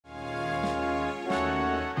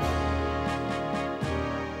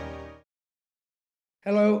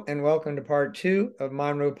Hello and welcome to part two of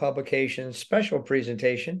Monroe Publications' special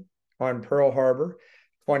presentation on Pearl Harbor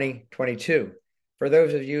 2022. For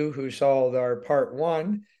those of you who saw our part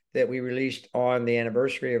one that we released on the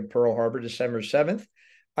anniversary of Pearl Harbor, December 7th,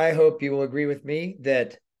 I hope you will agree with me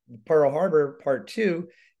that Pearl Harbor part two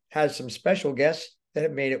has some special guests that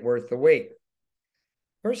have made it worth the wait.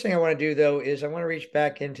 First thing I want to do, though, is I want to reach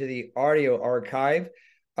back into the audio archive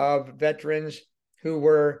of veterans who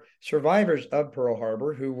were survivors of Pearl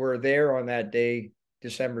Harbor, who were there on that day,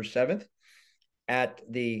 December 7th, at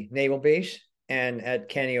the naval base and at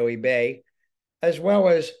Kaneohe Bay, as well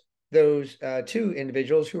as those two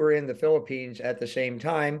individuals who were in the Philippines at the same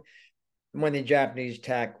time when the Japanese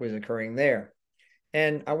attack was occurring there.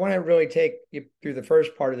 And I want to really take you through the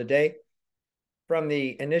first part of the day, from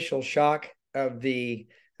the initial shock of the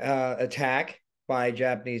attack by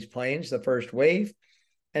Japanese planes, the first wave,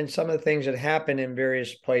 and some of the things that happened in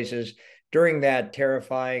various places during that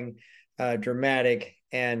terrifying, dramatic,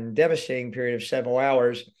 and devastating period of several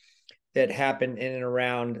hours that happened in and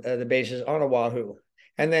around the bases on Oahu,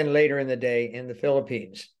 and then later in the day in the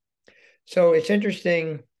Philippines. So it's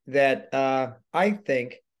interesting that I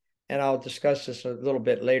think, and I'll discuss this a little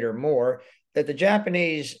bit later more, that the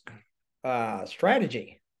Japanese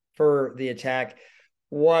strategy for the attack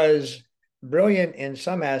was brilliant in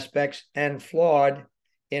some aspects and flawed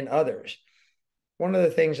in others. One of the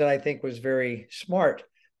things that I think was very smart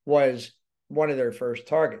was one of their first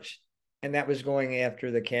targets, and that was going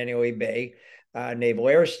after the Kaneohe Bay Naval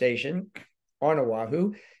Air Station on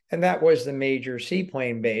Oahu, and that was the major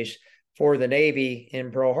seaplane base for the Navy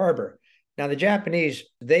in Pearl Harbor. Now, the Japanese,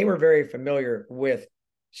 they were very familiar with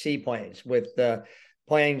seaplanes, with the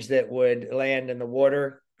planes that would land in the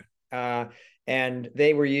water, and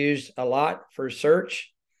they were used a lot for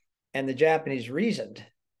search. And the Japanese reasoned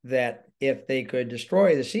that if they could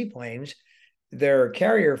destroy the seaplanes, their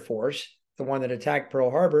carrier force, the one that attacked Pearl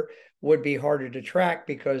Harbor, would be harder to track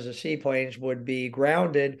because the seaplanes would be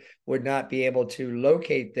grounded, would not be able to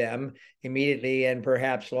locate them immediately, and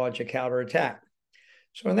perhaps launch a counterattack.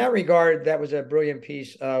 So in that regard, that was a brilliant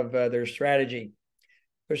piece of their strategy.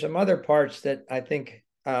 There's some other parts that I think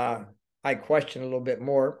I question a little bit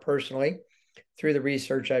more personally through the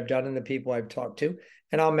research I've done and the people I've talked to,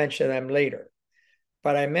 and I'll mention them later.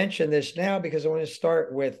 But I mention this now because I want to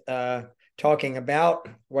start with talking about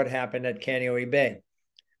what happened at Kaneohe Bay.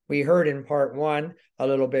 We heard in part one a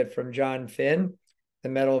little bit from John Finn, the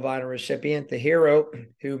Medal of Honor recipient, the hero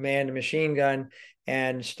who manned a machine gun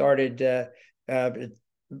and started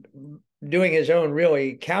doing his own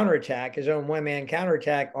really counterattack, his own one-man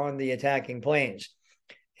counterattack on the attacking planes.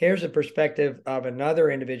 Here's a perspective of another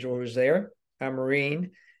individual who was there, a Marine,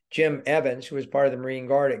 Jim Evans, who was part of the Marine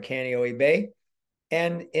Guard at Kaneohe Bay.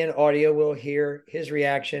 And in audio, we'll hear his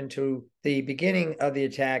reaction to the beginning of the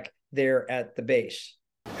attack there at the base.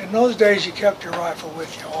 In those days, you kept your rifle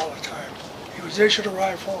with you all the time. You was issued a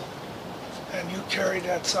rifle, and you carried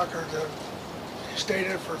that sucker. You stayed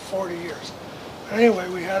in it for 40 years. But anyway,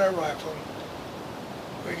 we had our rifle.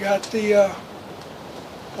 We got the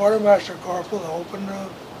quartermaster corporal to open the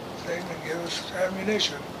thing and give us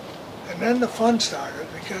ammunition. And then the fun started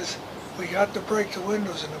because we got to break the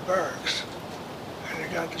windows in the barracks. And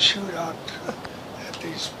they got to shoot out at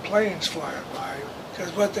these planes flying by.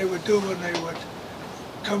 Because what they would do when they would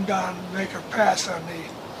come down and make a pass on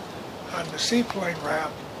the seaplane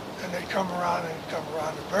ramp, and they'd come around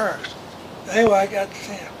the barracks. Anyway, I got to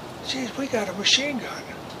thinking, geez, we got a machine gun.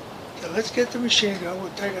 So let's get the machine gun,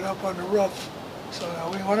 we'll take it up on the roof. So now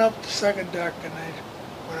we went up the second deck, and they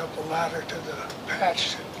went up a ladder to the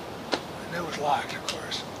hatch, and it was locked, of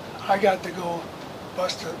course. I got to go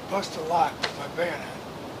bust the lock with my bayonet.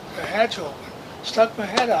 The hatch open, stuck my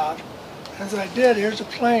head out. As I did, here's a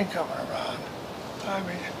plane coming around. I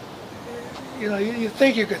mean, you know, you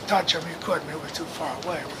think you could touch him, you couldn't, it was too far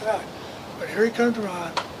away with that. But here he comes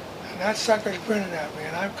around, and that sucker's grinning at me,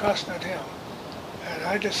 and I'm cussing at him. And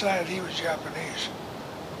I decided he was Japanese.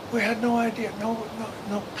 We had no idea,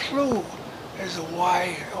 no clue as to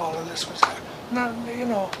why all of this was happening. Not, you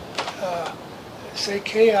know, say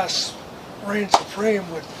chaos reigns supreme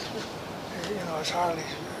with, you know, it's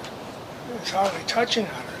hardly touching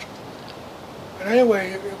on it. But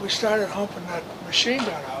anyway, we started humping that machine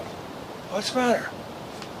gun out. What's the matter?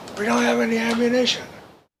 We don't have any ammunition.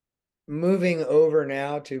 Moving over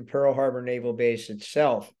now to Pearl Harbor Naval Base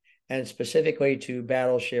itself, and specifically to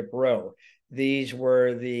Battleship Row. These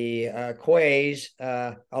were the quays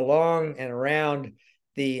along and around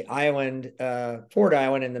the island, Ford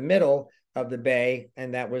Island in the middle of the bay,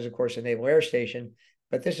 and that was, of course, a naval air station.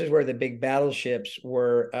 But this is where the big battleships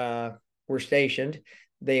were stationed.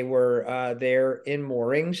 They were there in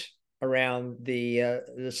moorings around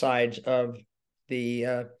the sides of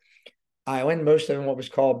the island, most of them what was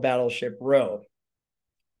called Battleship Row,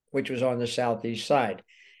 which was on the southeast side.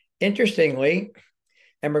 Interestingly,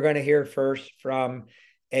 and we're going to hear first from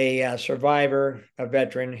a survivor, a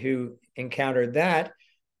veteran who encountered that,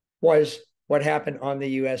 was what happened on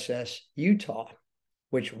the USS Utah,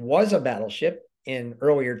 which was a battleship in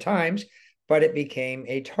earlier times, but it became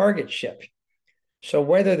a target ship. So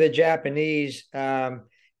whether the Japanese, in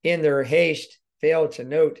their haste, failed to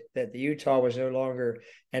note that the Utah was no longer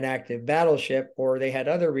an active battleship, or they had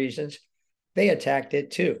other reasons, they attacked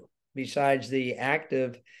it too, besides the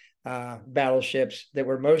active battleships that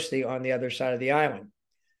were mostly on the other side of the island.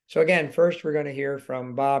 So again, first we're going to hear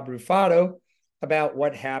from Bob Rufato about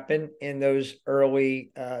what happened in those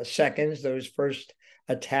early seconds, those first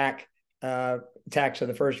attacks of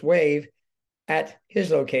the first wave at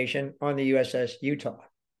his location on the USS Utah.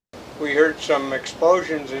 We heard some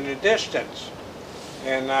explosions in the distance,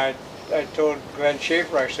 and I told Glenn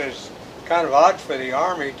Schaefer, I says, kind of odd for the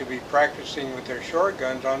Army to be practicing with their short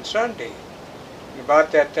guns on Sunday. And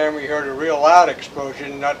about that time we heard a real loud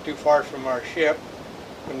explosion not too far from our ship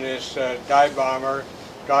when this dive bomber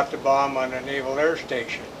dropped a bomb on a naval air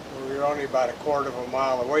station. We were only about a quarter of a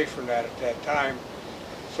mile away from that at that time.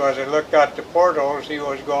 So as I looked out the porthole to see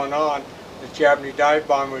what was going on, the Japanese dive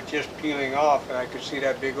bomber was just peeling off, and I could see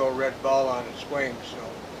that big old red ball on its wings, so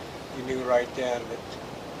you knew right then that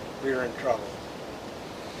we were in trouble.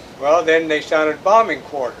 Well, then they sounded bombing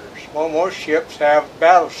quarters. Well, most ships have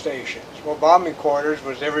battle stations. Well, bombing quarters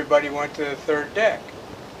was everybody went to the third deck.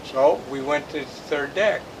 So we went to the third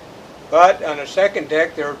deck. But on the second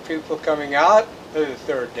deck, there were people coming out of the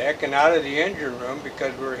third deck and out of the engine room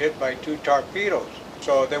because we were hit by 2 torpedoes.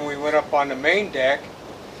 So then we went up on the main deck,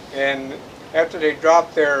 and after they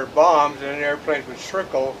dropped their bombs and the airplanes would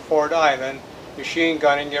circle Ford Island, machine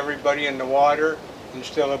gunning everybody in the water and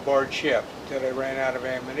still aboard ship until they ran out of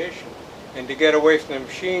ammunition. And to get away from the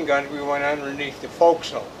machine guns, we went underneath the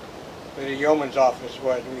forecastle where the yeoman's office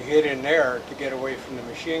was. We hid in there to get away from the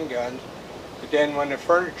machine guns. But then when the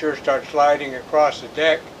furniture started sliding across the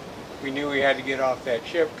deck, we knew we had to get off that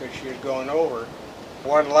ship because she was going over.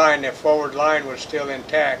 One line, the forward line, was still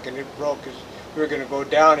intact, and it broke as we were going to go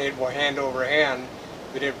down it hand over hand,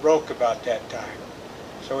 but it broke about that time.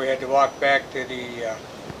 So we had to walk back to the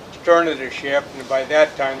stern of the ship, and by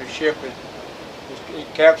that time the ship was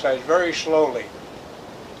capsized very slowly.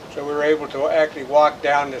 So we were able to actually walk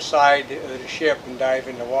down the side of the ship and dive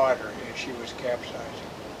in the water as she was capsizing.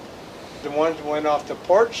 The ones that went off the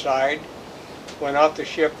port side went off the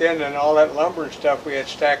ship then, and all that lumber and stuff we had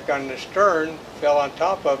stacked on the stern fell on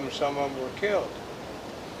top of them. Some of them were killed.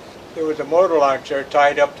 There was a motor launch there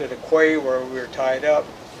tied up to the quay where we were tied up,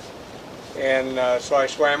 and so I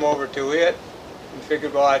swam over to it and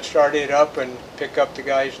figured, well, I'd start it up and pick up the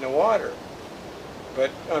guys in the water. But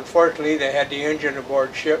unfortunately, they had the engine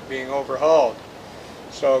aboard ship being overhauled.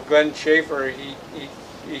 So Glenn Schaefer,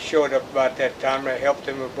 he showed up about that time. I helped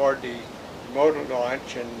him aboard the motor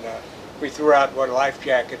launch, and we threw out what life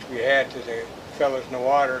jackets we had to the fellows in the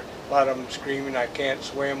water. A lot of them screaming, "I can't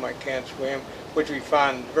swim, I can't swim," which we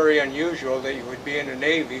found very unusual that you would be in the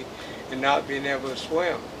Navy and not being able to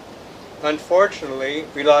swim. Unfortunately,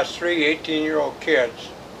 we lost 3 18-year-old kids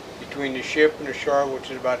between the ship and the shore, which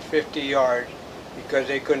is about 50 yards, because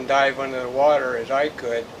they couldn't dive under the water as I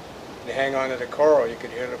could and hang on to the coral. You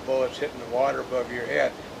could hear the bullets hitting the water above your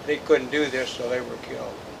head. They couldn't do this, so they were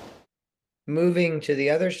killed. Moving to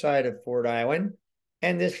the other side of Ford Island,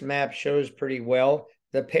 and this map shows pretty well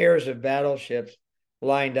the pairs of battleships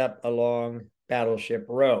lined up along Battleship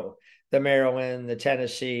Row. The Maryland, the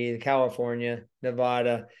Tennessee, the California,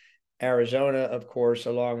 Nevada, Arizona, of course,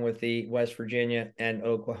 along with the West Virginia and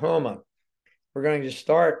Oklahoma. We're going to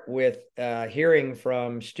start with hearing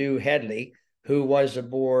from Stu Headley, who was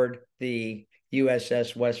aboard the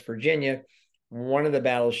USS West Virginia, one of the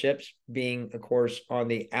battleships being, of course, on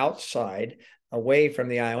the outside, away from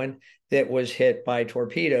the island, that was hit by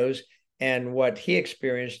torpedoes, and what he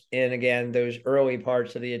experienced in, again, those early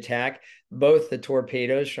parts of the attack, both the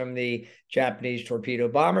torpedoes from the Japanese torpedo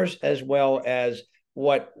bombers, as well as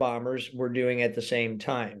what bombers were doing at the same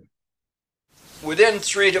time. Within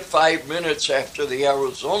 3 to 5 minutes after the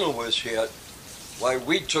Arizona was hit, why,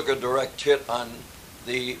 we took a direct hit on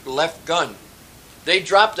the left gun. They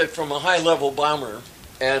dropped it from a high-level bomber,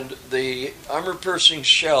 and the armor-piercing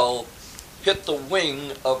shell hit the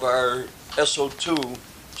wing of our SO-2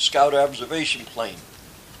 Scout Observation Plane,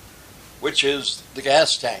 which is the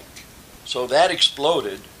gas tank. So that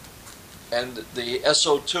exploded, and the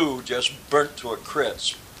SO-2 just burnt to a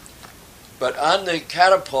crisp. But on the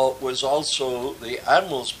catapult was also the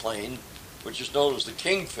Admiral's plane, which is known as the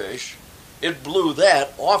Kingfish. It blew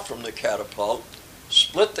that off from the catapult,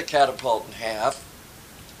 split the catapult in half,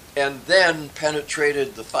 and then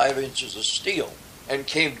penetrated the 5 inches of steel and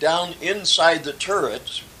came down inside the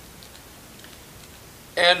turrets.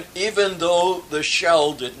 And even though the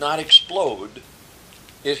shell did not explode,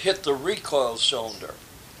 it hit the recoil cylinder,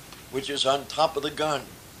 which is on top of the gun.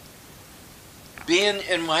 Being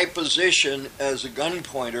in my position as a gun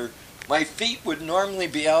pointer, my feet would normally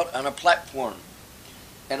be out on a platform,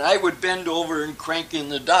 and I would bend over and crank in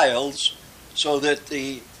the dials so that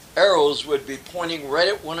the arrows would be pointing right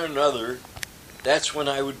at one another. That's when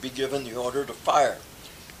I would be given the order to fire.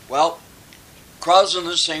 Well, crossing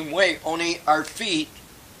the same way, only our feet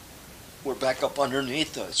were back up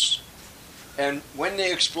underneath us. And when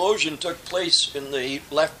the explosion took place in the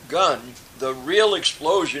left gun, the real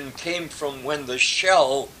explosion came from when the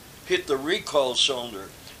shell hit the recoil cylinder.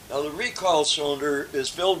 Now the recoil cylinder is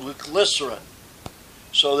filled with glycerin,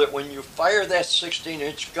 so that when you fire that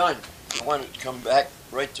 16-inch gun, you want it to come back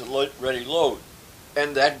right to ready load.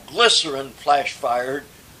 And that glycerin flash fired,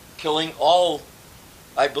 killing all,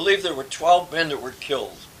 I believe there were 12 men that were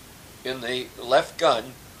killed in the left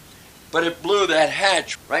gun, but it blew that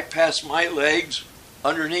hatch right past my legs,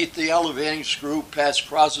 underneath the elevating screw, past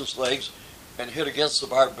Crossan's legs, and hit against the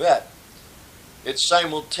barbette. It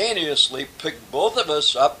simultaneously picked both of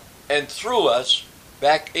us up and threw us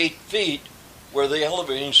back 8 feet where the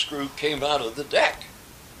elevating screw came out of the deck.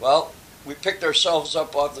 Well, we picked ourselves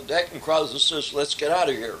up off the deck, and Crossan says, "Let's get out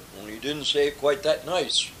of here." And he didn't say it quite that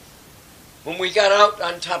nice. When we got out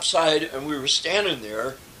on topside and we were standing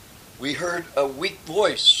there, we heard a weak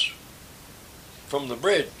voice from the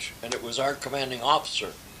bridge, and it was our commanding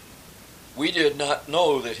officer. We did not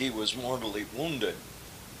know that he was mortally wounded,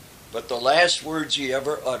 but the last words he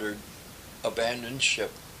ever uttered, "Abandon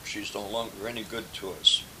ship. She's no longer any good to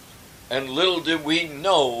us." And little did we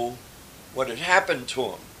know what had happened to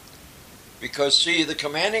him. Because, see, the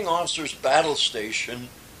commanding officer's battle station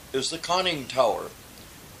is the conning tower.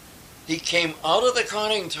 He came out of the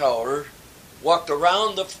conning tower, walked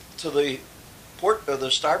around to the port of the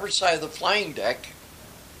starboard side of the flying deck,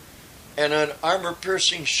 and an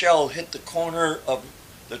armor-piercing shell hit the corner of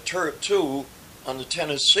the turret 2 on the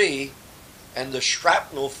Tennessee, and the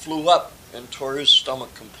shrapnel flew up and tore his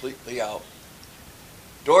stomach completely out.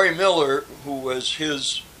 Dory Miller, who was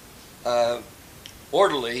his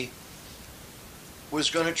orderly, was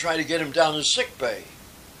going to try to get him down to sick bay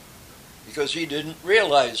because he didn't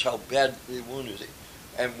realize how badly wounded he.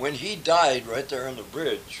 And when he died right there on the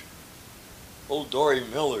bridge, old Dory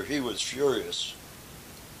Miller, he was furious.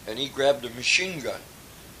 And he grabbed a machine gun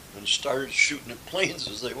and started shooting at planes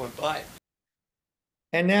as they went by.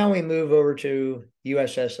 And now we move over to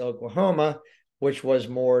USS Oklahoma, which was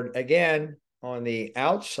moored again on the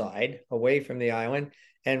outside, away from the island,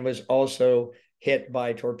 and was also hit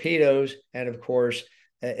by torpedoes, and of course,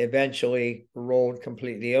 eventually rolled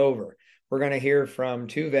completely over. We're going to hear from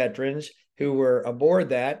 2 veterans who were aboard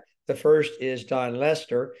that. The first is Don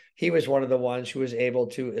Lester. He was one of the ones who was able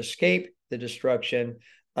to escape the destruction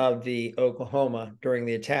of the Oklahoma during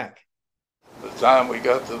the attack. The time we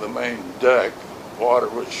got to the main deck, water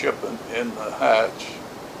was shipping in the hatch,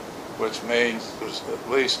 which means it was at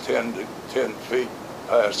least 10 feet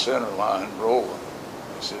past center line rolling.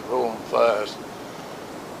 I said, rolling fast.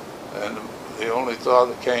 And the only thought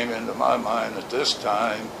that came into my mind at this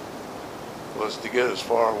time was to get as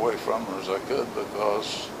far away from her as I could,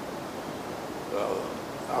 because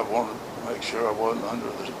I wanted to make sure I wasn't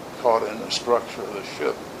caught in the structure of the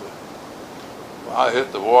ship. When I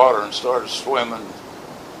hit the water and started swimming,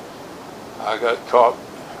 I got caught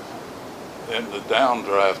in the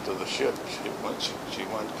downdraft of the ship. She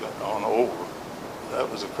went on over. That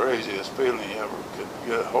was the craziest feeling you ever could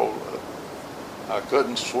get a hold of. I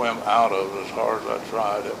couldn't swim out of it as hard as I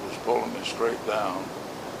tried. It was pulling me straight down.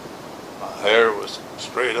 My hair was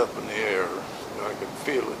straight up in the air. I could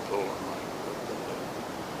feel it pulling right up in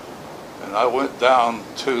there. And I went down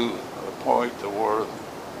to a point to where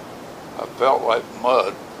I felt like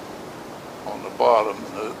mud on the bottom.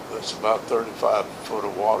 And it's about 35 foot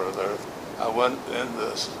of water there. I went in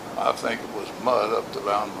this, I think it was mud up to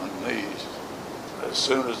around my knees. As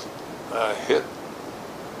soon as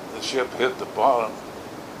the ship hit the bottom,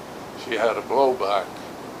 she had a blowback.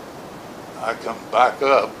 I come back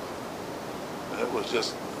up, and it was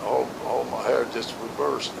just, all my hair just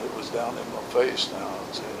reversed. It was down in my face now.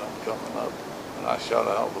 I said, I'm coming up. And I shot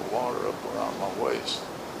out of the water up around my waist.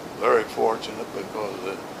 Very fortunate,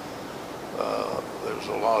 because there was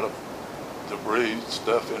a lot of debris,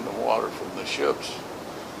 stuff in the water from the ships.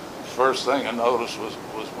 first thing I noticed was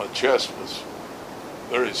my chest was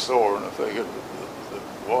very sore, and I figured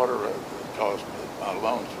the water had caused my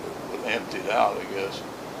lungs were emptied out, I guess.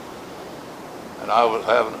 And I was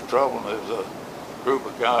having trouble, and there was a group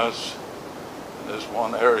of guys in this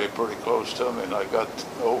one area pretty close to me, and I got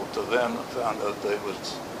over to them and found out they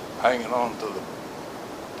was hanging on to the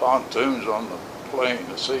pontoons on the plane.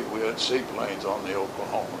 We had seaplanes on the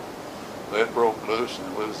Oklahoma. They had broke loose,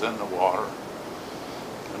 and it was in the water,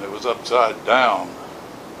 and it was upside down,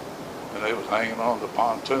 and they was hanging on the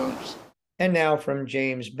pontoons. And now from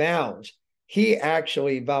James Bounds. He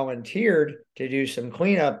actually volunteered to do some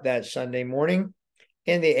cleanup that Sunday morning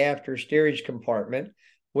in the after steerage compartment,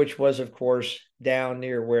 which was, of course, down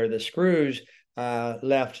near where the screws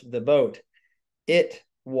left the boat. It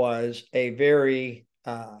was a very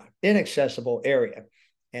inaccessible area,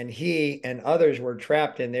 and he and others were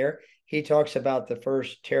trapped in there. He talks about the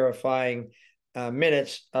first terrifying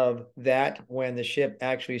minutes of that when the ship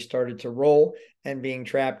actually started to roll and being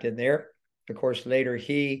trapped in there. Of course, later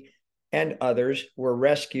he and others were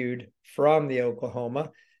rescued from the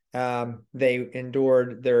Oklahoma. They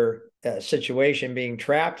endured their situation being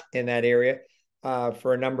trapped in that area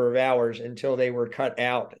for a number of hours until they were cut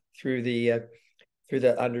out through the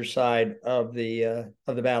underside of the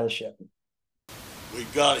battleship. We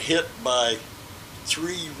got hit by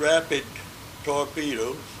 3 rapid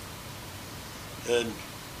torpedoes, and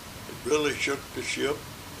it really shook the ship.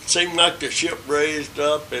 It seemed like the ship raised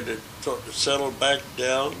up and it sort of settled back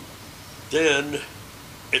down. Then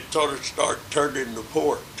it sort of started turning to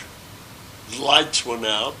port. The lights went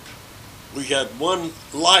out. We had one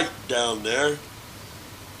light down there,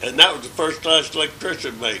 and that was the first class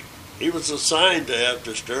electrician mate. He was assigned to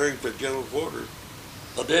after steering for general quarters.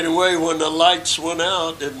 But anyway, when the lights went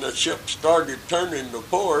out and the ship started turning to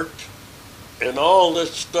port, and all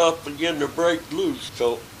this stuff began to break loose,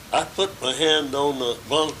 so I put my hand on the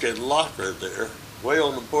bulkhead locker there, way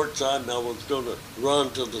on the port side, and I was going to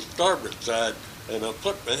run to the starboard side. And I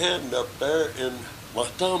put my hand up there, and my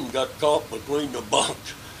thumb got caught between the bunk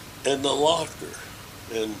and the locker.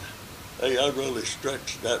 And hey, I really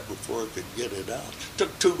stretched that before I could get it out. It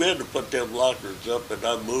took 2 men to put them lockers up, and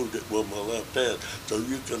I moved it with my left hand. So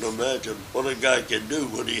you can imagine what a guy can do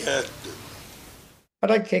when he has to. I'd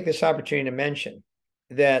like to take this opportunity to mention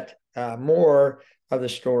that more of the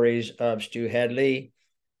stories of Stu Headley,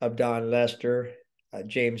 of Don Lester,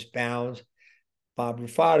 James Bounds, Bob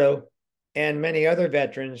Rufato, and many other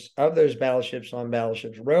veterans of those battleships on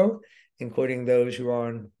Battleships Row, including those who are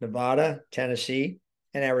on Nevada, Tennessee,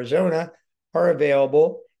 and Arizona, are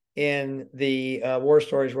available in the War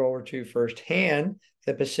Stories World War II Firsthand,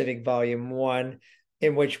 the Pacific Volume 1,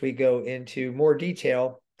 in which we go into more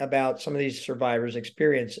detail about some of these survivors'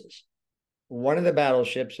 experiences. One of the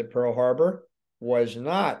battleships at Pearl Harbor was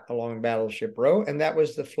not along Battleship Row, and that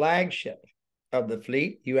was the flagship of the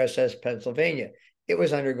fleet, USS Pennsylvania. It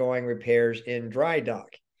was undergoing repairs in dry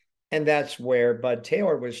dock, and that's where Bud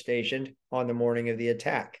Taylor was stationed on the morning of the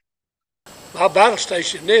attack. My battle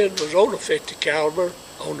station then was on the 50 caliber,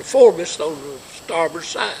 on the foremast, on the starboard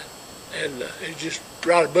side, and it's just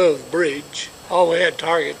right above the bridge. All we had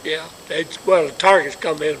target, the targets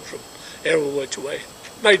come in from every which way.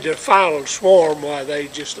 Made the final swarm while they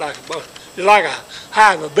just like a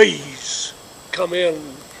hive of bees come in,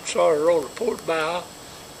 sort of on the port bow,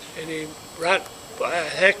 and he right.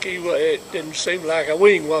 Heck, it didn't seem like a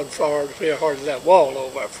wing wasn't far to hardly that wall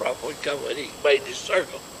over from we come when he made this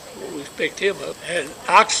circle. We picked him up, and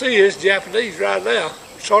I can see his Japanese right now,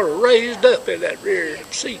 sort of raised up in that rear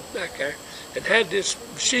seat back there, and had this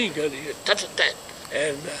machine gun. He tat.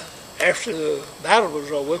 And after the battle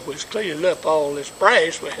was over, we was cleaning up all this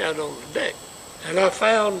brass we had on the deck, and I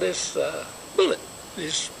found this bullet,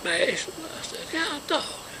 this smash. And I said, "God dog!"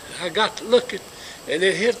 I got to looking, and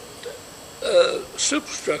it hit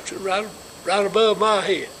superstructure right above my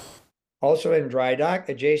head. Also in dry dock,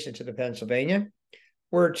 adjacent to the Pennsylvania,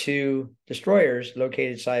 were 2 destroyers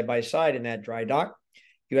located side by side in that dry dock,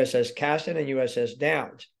 USS Caston and USS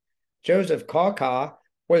Downs. Joseph Cawcaw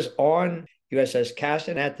was on USS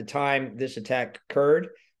Caston at the time this attack occurred,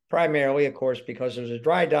 primarily, of course, because it was a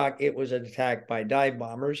dry dock. It was an attack by dive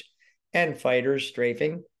bombers and fighters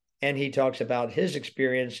strafing, and he talks about his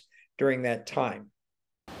experience during that time.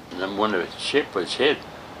 And then when the ship was hit,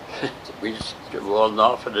 we just rolled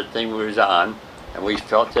off of the thing we was on, and we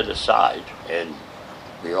fell to the side, and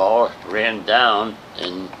we all ran down,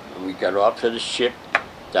 and we got off of the ship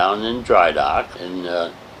down in dry dock, and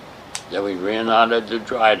then we ran out of the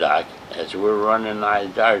dry dock. As we were running out of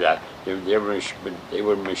the dry dock, they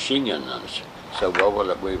were machine gunning us. So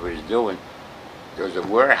what we was doing, there was a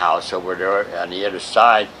warehouse over there on the other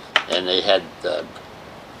side, and they had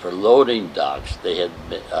for loading docks, they had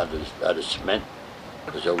out of cement.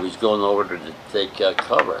 Was always going over to take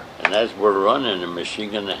cover, and as we're running, the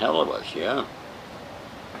machine gun the hell of us, yeah.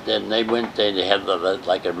 Then they went there, they had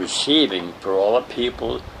like a receiving for all the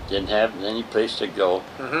people, didn't have any place to go,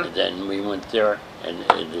 and then we went there,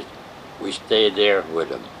 and we stayed there with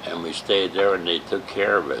them, and we stayed there, and they took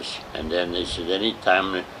care of us. And then they said,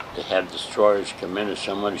 anytime they have destroyers come in, if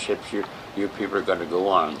someone ships you people are going to go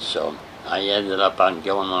on. So I ended up on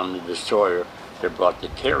going on the destroyer that brought the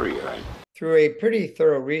carrier in. Through a pretty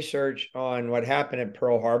thorough research on what happened at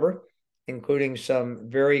Pearl Harbor, including some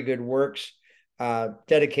very good works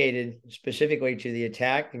dedicated specifically to the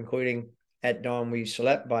attack, including At Dawn We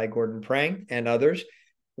Slept by Gordon Prange and others.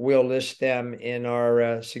 We'll list them in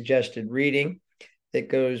our suggested reading that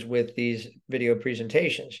goes with these video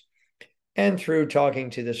presentations. And through talking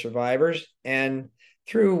to the survivors and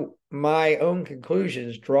through my own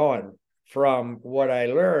conclusions drawn from what I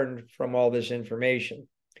learned from all this information,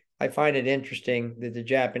 I find it interesting that the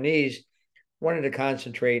Japanese wanted to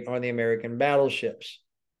concentrate on the American battleships.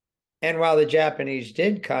 And while the Japanese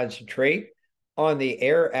did concentrate on the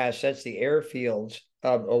air assets, the airfields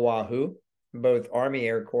of Oahu, both Army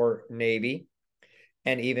Air Corps, Navy,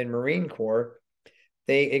 and even Marine Corps,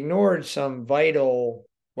 they ignored some vital,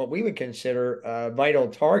 what we would consider vital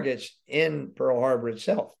targets in Pearl Harbor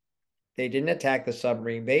itself. They didn't attack the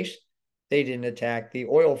submarine base. They didn't attack the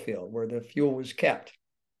oil field where the fuel was kept.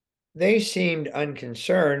 They seemed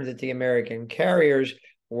unconcerned that the American carriers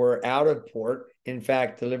were out of port, in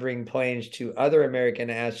fact, delivering planes to other American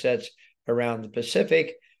assets around the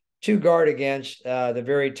Pacific to guard against the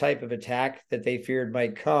very type of attack that they feared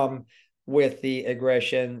might come with the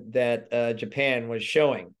aggression that Japan was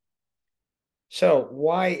showing. So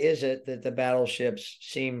why is it that the battleships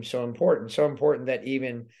seem so important? So important that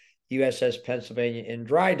even USS Pennsylvania in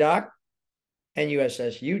dry dock and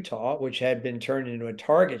USS Utah, which had been turned into a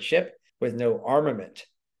target ship with no armament.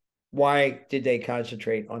 Why did they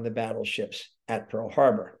concentrate on the battleships at Pearl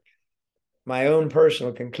Harbor? My own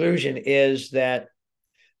personal conclusion is that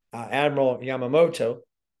Admiral Yamamoto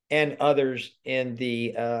and others in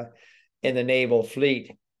the naval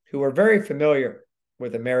fleet who were very familiar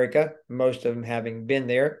with America, most of them having been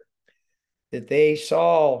there, that they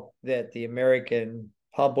saw that the American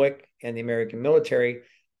public and the American military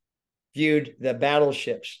viewed the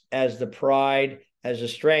battleships as the pride, as the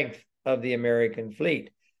strength of the American fleet,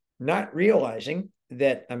 not realizing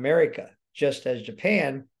that America, just as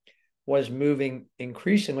Japan, was moving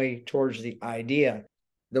increasingly towards the idea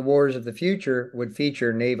the wars of the future would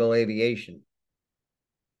feature naval aviation.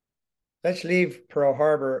 Let's leave Pearl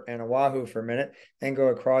Harbor and Oahu for a minute and go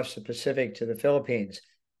across the Pacific to the Philippines.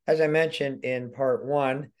 As I mentioned in part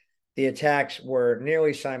one, the attacks were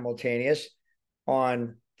nearly simultaneous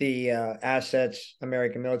on the assets,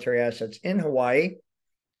 American military assets in Hawaii,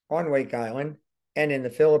 on Wake Island, and in the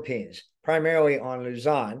Philippines, primarily on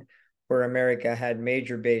Luzon, where America had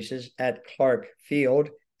major bases at Clark Field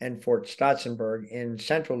and Fort Stotsenburg in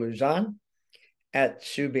central Luzon, at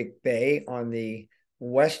Subic Bay on the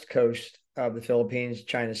west coast of the Philippines,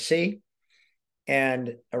 China Sea,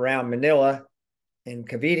 and around Manila in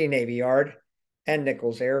Cavite Navy Yard and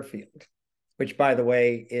Nichols Airfield, which, by the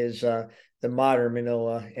way, is the modern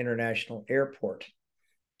Manila International Airport.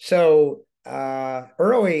 So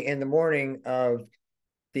early in the morning of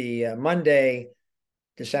the Monday,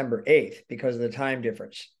 December 8th, because of the time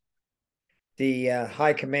difference, the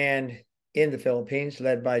high command in the Philippines,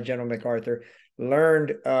 led by General MacArthur,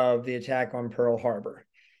 learned of the attack on Pearl Harbor.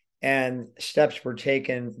 And steps were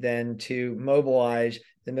taken then to mobilize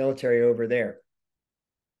the military over there.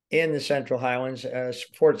 In the Central Highlands,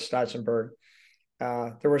 Fort Stotsenburg,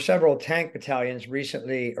 there were several tank battalions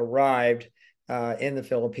recently arrived in the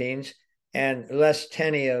Philippines, and Les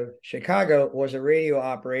Tenney of Chicago was a radio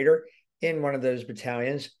operator in one of those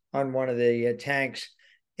battalions on one of the tanks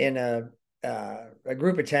in a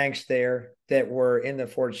group of tanks there that were in the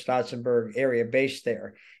Fort Stotsenburg area based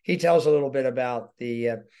there. He tells a little bit about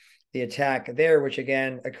the attack there, which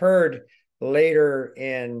again occurred later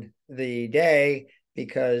in the day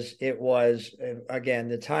because it was, again,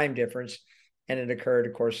 the time difference, and it occurred,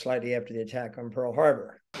 of course, slightly after the attack on Pearl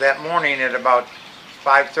Harbor. That morning at about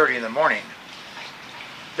 5:30 in the morning,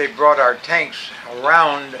 they brought our tanks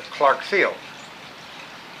around Clark Field.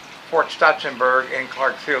 Fort Stotsenburg and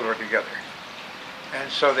Clark Field were together. And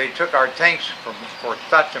so they took our tanks from Fort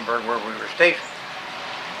Stotsenburg, where we were stationed,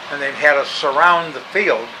 and they had us surround the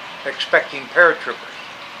field expecting paratroopers.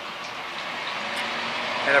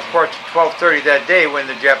 And of course, at 12:30 that day, when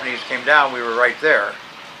the Japanese came down, we were right there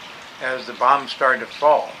as the bombs started to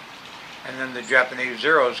fall. and then the Japanese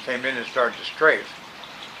Zeros came in and started to strafe.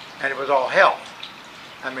 And it was all hell.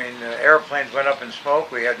 I mean, the airplanes went up in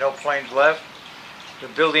smoke. We had no planes left. The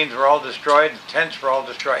buildings were all destroyed. The tents were all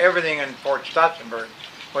destroyed. Everything in Fort Stotzenberg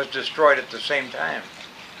was destroyed at the same time.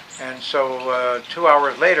 And so 2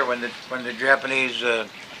 hours later, when the Japanese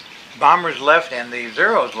bombers left and the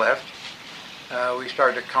Zeros left, we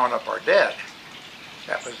started to count up our dead.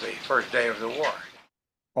 That was the first day of the war.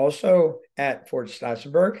 Also at Fort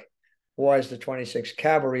Stotzenberg was the 26th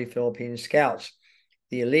Cavalry Philippine Scouts,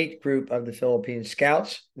 the elite group of the Philippine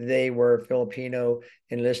Scouts. They were Filipino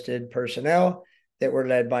enlisted personnel that were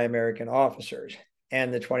led by American officers.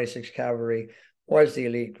 And the 26th Cavalry was the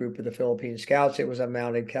elite group of the Philippine Scouts. It was a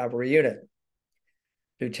mounted cavalry unit.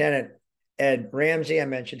 Lieutenant Ed Ramsey, I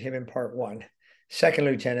mentioned him in part 1. Second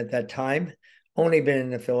lieutenant at that time, only been in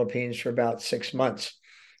the Philippines for about 6 months.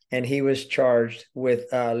 And he was charged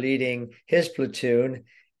with leading his platoon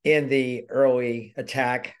in the early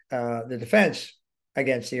attack, the defense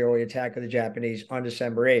against the early attack of the Japanese on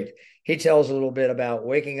December 8th. He tells a little bit about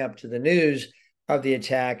waking up to the news of the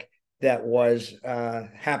attack that was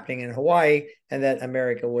happening in Hawaii and that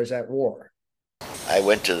America was at war. I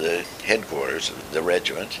went to the headquarters of the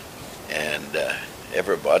regiment, and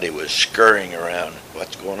everybody was scurrying around.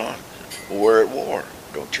 What's going on? We're at war.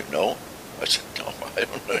 Don't you know? I said, no, I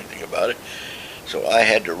don't know anything about it. So I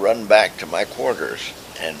had to run back to my quarters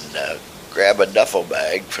and grab a duffel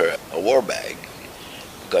bag for a war bag,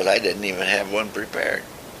 because I didn't even have one prepared.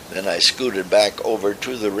 Then I scooted back over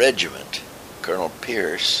to the regiment. Colonel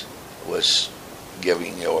Pierce was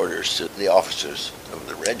giving the orders to the officers of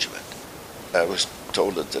the regiment. I was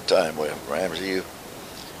told at the time, well, Ramsey,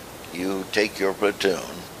 you take your platoon,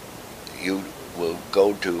 you will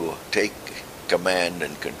go to take command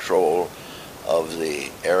and control of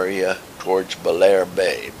the area towards Belair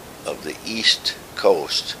Bay of the east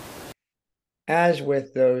coast. As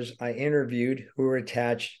with those I interviewed who were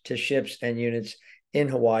attached to ships and units in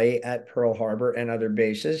Hawaii at Pearl Harbor and other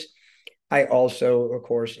bases, I also, of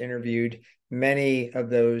course, interviewed many of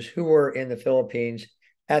those who were in the Philippines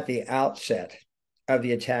at the outset of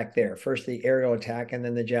the attack there. First the aerial attack and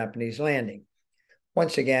then the Japanese landing.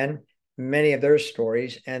 Once again, many of their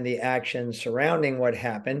stories and the action surrounding what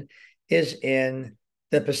happened is in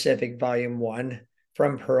the Pacific Volume 1,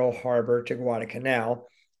 From Pearl Harbor to Guadalcanal,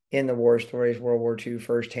 in the War Stories World War II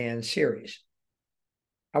Firsthand series.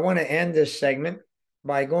 I want to end this segment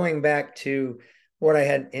by going back to what I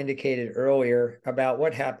had indicated earlier about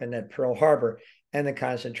what happened at Pearl Harbor and the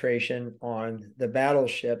concentration on the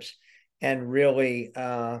battleships, and really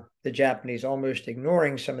the Japanese almost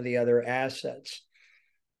ignoring some of the other assets.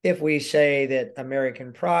 If we say that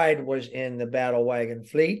American pride was in the battle wagon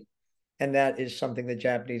fleet, and that is something the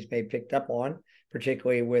Japanese may have picked up on,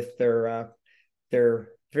 particularly with their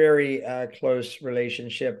very close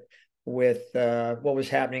relationship with what was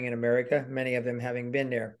happening in America, many of them having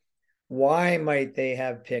been there. Why might they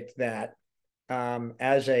have picked that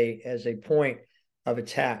as a point of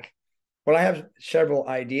attack? Well, I have several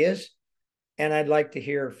ideas, and I'd like to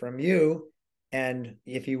hear from you. And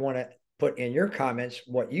if you want to put in your comments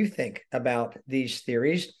what you think about these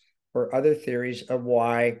theories or other theories of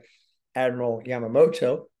why Admiral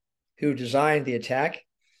Yamamoto, who designed the attack,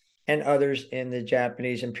 and others in the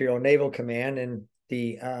Japanese Imperial Naval Command and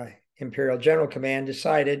the Imperial General Command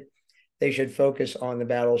decided they should focus on the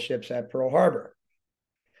battleships at Pearl Harbor.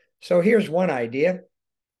 So here's one idea,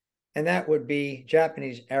 and that would be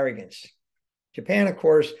Japanese arrogance. Japan, of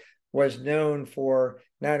course, was known for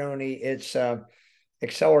not only its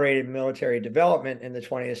accelerated military development in the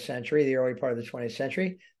 20th century, the early part of the 20th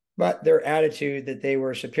century, but their attitude that they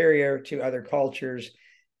were superior to other cultures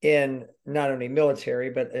in not only military,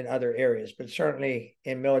 but in other areas. But certainly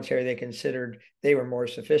in military, they considered they were more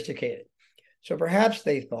sophisticated. So perhaps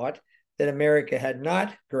they thought that America had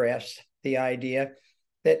not grasped the idea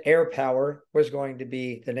that air power was going to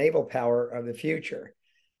be the naval power of the future.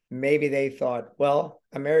 Maybe they thought, well,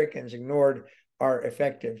 Americans ignored our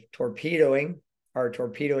effective torpedoing, our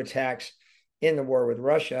torpedo attacks in the war with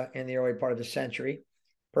Russia in the early part of the century.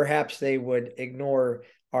 Perhaps they would ignore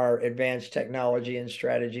our advanced technology and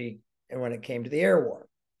strategy when it came to the air war.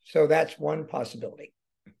 So that's one possibility.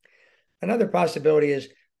 Another possibility is,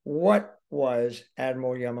 what was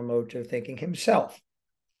Admiral Yamamoto thinking himself?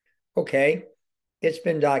 Okay, it's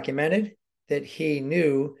been documented that he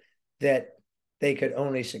knew that they could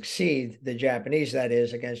only succeed, the Japanese, that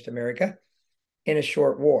is, against America, in a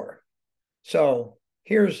short war. So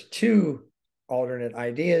here's two alternate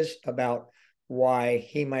ideas about why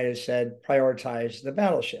he might have said prioritize the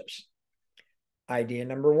battleships. Idea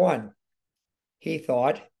number one, he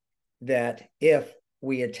thought that if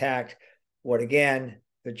we attacked what again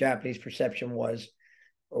the Japanese perception was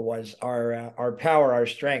our power, our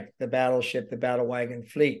strength, the battleship, the battle wagon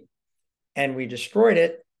fleet, and we destroyed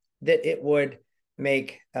it, that it would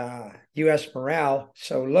make U.S. morale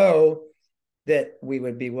so low that we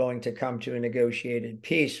would be willing to come to a negotiated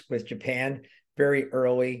peace with Japan very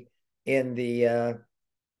early in the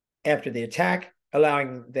after the attack,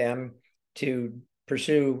 allowing them to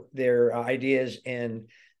pursue their ideas in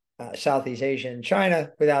Southeast Asia and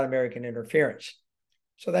China without American interference.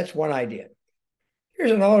 So that's one idea.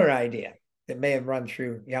 Here's another idea that may have run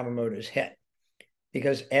through Yamamoto's head,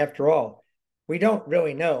 because after all, we don't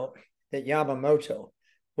really know that Yamamoto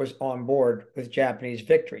was on board with Japanese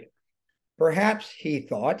victory. Perhaps he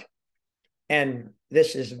thought, and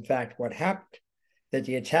this is in fact what happened, that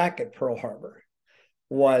the attack at Pearl Harbor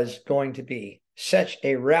was going to be such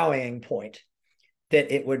a rallying point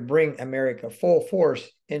that it would bring America full force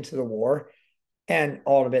into the war and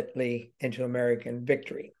ultimately into American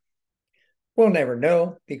victory. We'll never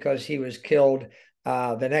know, because he was killed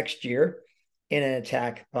the next year in an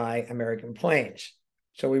attack by American planes.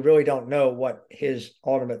 So we really don't know what his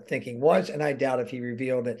ultimate thinking was, and I doubt if he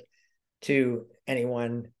revealed it to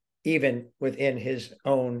anyone, even within his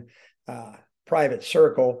own private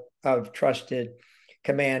circle of trusted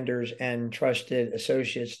commanders and trusted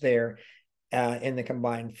associates there in the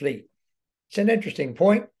combined fleet. It's an interesting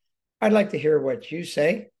point. I'd like to hear what you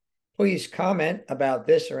say. Please comment about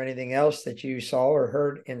this or anything else that you saw or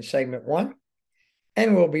heard in segment 1.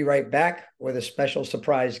 And we'll be right back with a special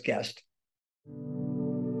surprise guest.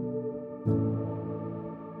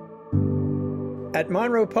 At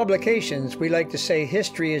Monroe Publications, we like to say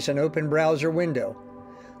history is an open browser window.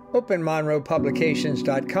 Open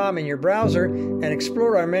monroepublications.com in your browser and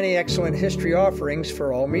explore our many excellent history offerings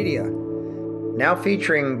for all media. Now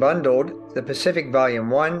featuring bundled the Pacific Volume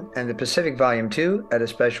 1 and the Pacific Volume 2 at a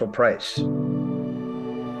special price.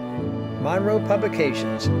 Monroe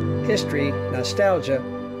Publications, history, nostalgia,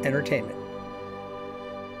 entertainment.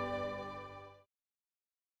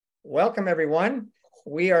 Welcome, everyone.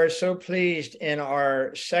 We are so pleased in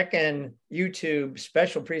our second YouTube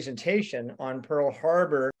special presentation on Pearl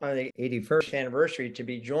Harbor on the 81st anniversary to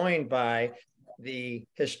be joined by the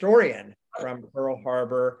historian from Pearl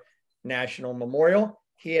Harbor National Memorial.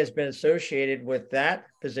 He has been associated with that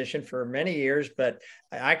position for many years, but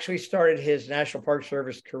actually started his National Park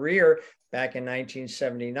Service career back in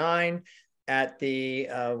 1979 at the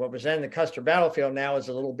what was then the Custer Battlefield, now is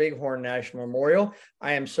the Little Bighorn National Memorial.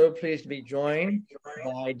 I am so pleased to be joined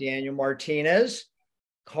by Daniel Martinez,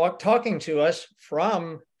 talking to us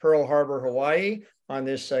from Pearl Harbor, Hawaii on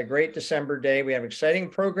this great December day. We have an exciting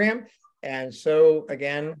program, and so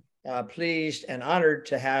again, pleased and honored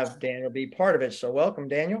to have Daniel be part of it. So welcome,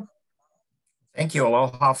 Daniel. Thank you.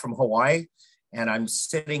 Aloha from Hawaii. And I'm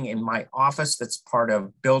sitting in my office that's part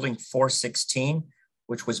of Building 416,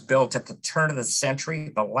 which was built at the turn of the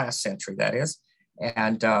century, the last century, that is.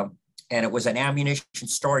 And it was an ammunition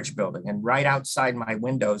storage building. And right outside my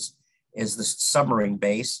windows is the submarine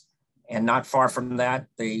base. And not far from that,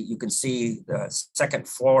 you can see the second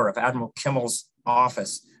floor of Admiral Kimmel's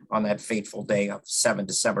office on that fateful day of 7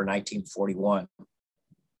 December 1941.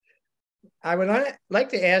 I would like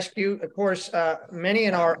to ask you, of course, many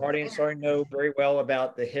in our audience already know very well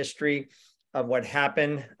about the history of what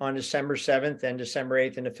happened on December 7th and December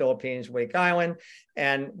 8th in the Philippines, Wake Island.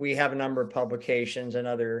 And we have a number of publications and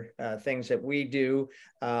other things that we do,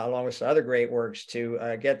 along with some other great works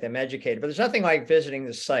to get them educated. But there's nothing like visiting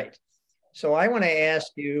the site. So I want to ask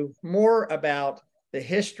you more about the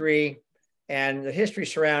history and the history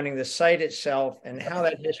surrounding the site itself and how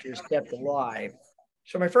that history is kept alive.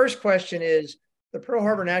 So my first question is, the Pearl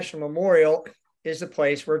Harbor National Memorial is the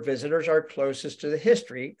place where visitors are closest to the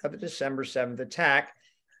history of the December 7th attack,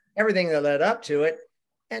 everything that led up to it,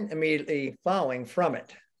 and immediately following from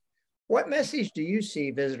it. What message do you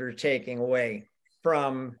see visitors taking away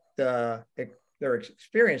from their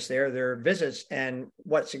experience there, their visits, and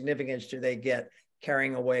what significance do they get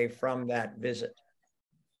carrying away from that visit?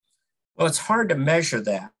 Well, it's hard to measure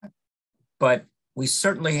that, but we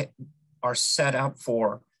certainly are set up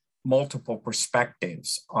for multiple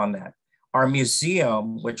perspectives on that. Our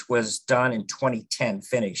museum, which was done in 2010,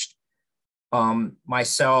 finished.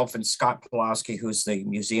 Myself and Scott Pulaski, who's the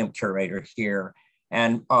museum curator here,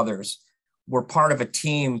 and others were part of a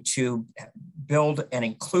team to build an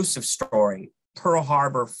inclusive story, Pearl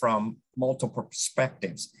Harbor from multiple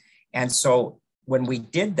perspectives. And so when we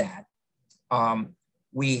did that,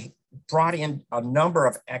 we brought in a number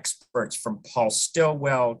of experts from Paul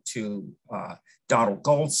Stilwell to Donald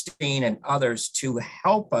Goldstein and others to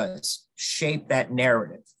help us shape that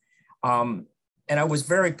narrative. and I was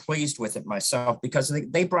very pleased with it myself because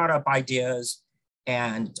they brought up ideas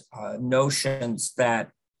and notions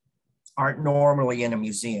that aren't normally in a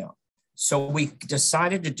museum. So we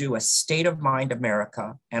decided to do a State of Mind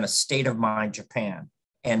America and a State of Mind Japan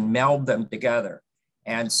and meld them together.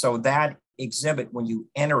 And so that exhibit, when you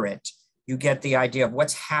enter it, you get the idea of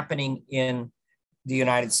what's happening in the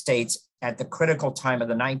United States at the critical time of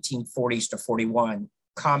the 1940s to 41,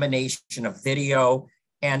 combination of video,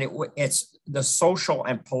 and it's the social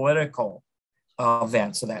and political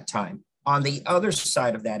events of that time. On the other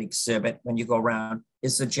side of that exhibit, when you go around,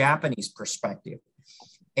 is the Japanese perspective.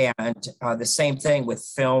 And the same thing with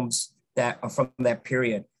films that from that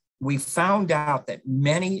period. We found out that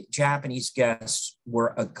many Japanese guests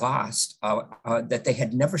were aghast that they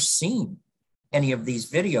had never seen any of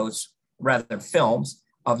these videos, rather films,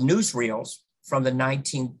 of newsreels from the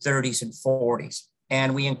 1930s and 40s.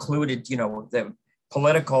 And we included, the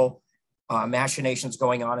political machinations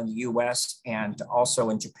going on in the US and also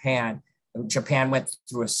in Japan. Japan went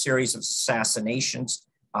through a series of assassinations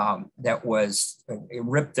that was, it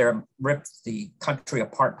ripped the country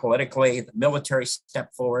apart politically. The military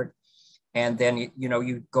stepped forward. And then,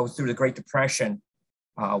 you go through the Great Depression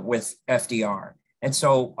with FDR. And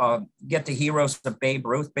so get the heroes of Babe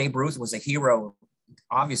Ruth. Babe Ruth was a hero,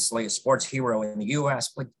 obviously a sports hero in the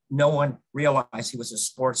US, but no one realized he was a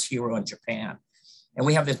sports hero in Japan. And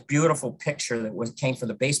we have this beautiful picture that came from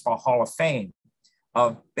the Baseball Hall of Fame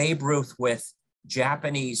of Babe Ruth with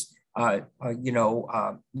Japanese,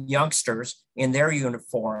 youngsters in their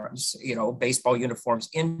uniforms, baseball uniforms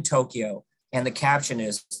in Tokyo. And the caption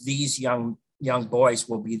is, "These young boys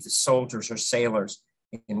will be the soldiers or sailors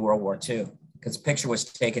in World War II," because the picture was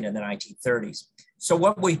taken in the 1930s. So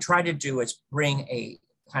what we try to do is bring a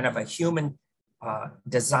kind of a human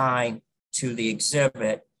design to the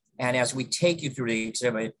exhibit. And as we take you through the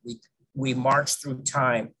exhibit, we march through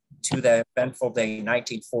time to the eventful day,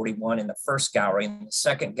 1941, in the first gallery, and the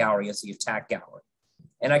second gallery is the attack gallery.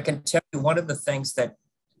 And I can tell you one of the things that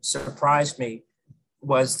surprised me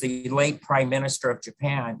was the late Prime Minister of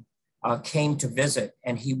Japan came to visit,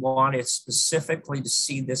 and he wanted specifically to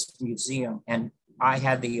see this museum. And I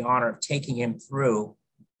had the honor of taking him through,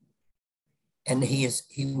 and he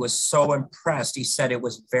was so impressed. He said it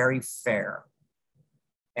was very fair.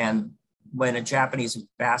 And when a Japanese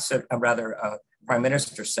ambassador, Prime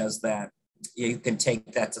Minister says that, you can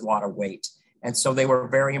take that's a lot of weight. And so they were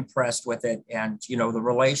very impressed with it. And, the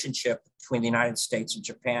relationship between the United States and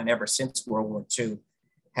Japan ever since World War II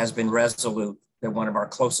has been resolute. They're one of our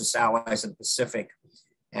closest allies in the Pacific.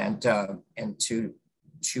 And to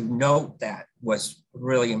note that was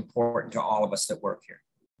really important to all of us that work here.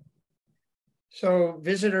 So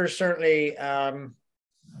visitors certainly,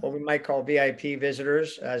 what we might call VIP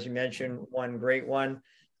visitors, as you mentioned, one great one,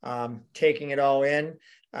 taking it all in.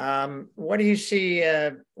 What do you see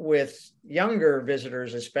with younger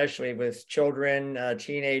visitors, especially with children,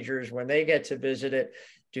 teenagers, when they get to visit it?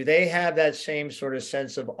 Do they have that same sort of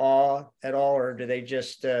sense of awe at all, or do they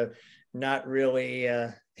just not really,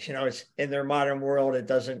 it's in their modern world, it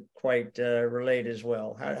doesn't quite relate as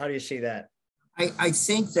well? How do you see that? I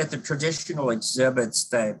think that the traditional exhibits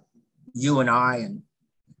that you and I and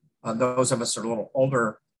those of us who are a little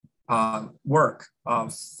older work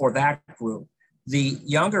for that group, the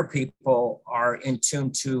younger people are in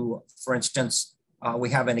tune to, for instance,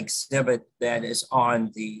 we have an exhibit that is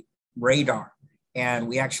on the radar, and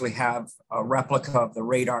we actually have a replica of the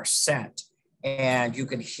radar set, and you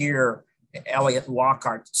can hear Eliot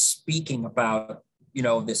Lockhart speaking about,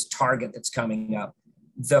 this target that's coming up.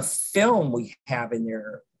 The film we have in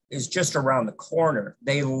there is just around the corner.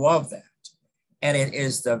 They love that. And it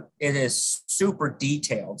is super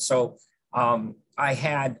detailed. So I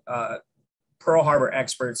had Pearl Harbor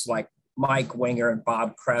experts like Mike Winger and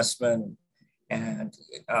Bob Cressman, and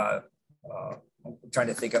I'm trying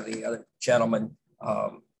to think of the other gentleman,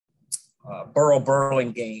 Burl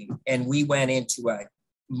Burlingame, and we went into a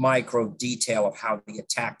micro detail of how the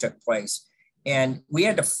attack took place. And we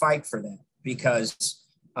had to fight for that because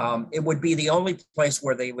it would be the only place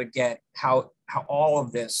where they would get how all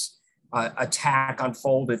of this attack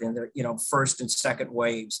unfolded in the first and second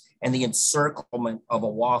waves and the encirclement of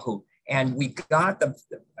Oahu. And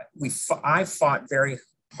I fought very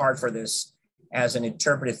hard for this as an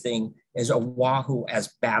interpretive thing, as Oahu as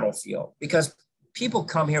battlefield, because people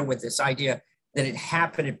come here with this idea that it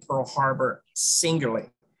happened at Pearl Harbor singularly,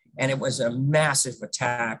 and it was a massive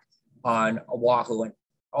attack on Oahu, and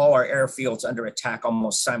all our airfields under attack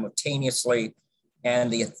almost simultaneously.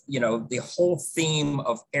 And the whole theme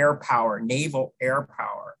of air power, naval air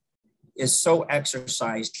power, is so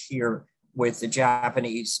exercised here with the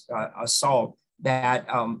Japanese assault that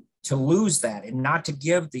to lose that and not to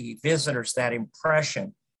give the visitors that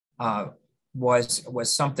impression was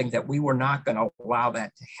something that we were not going to allow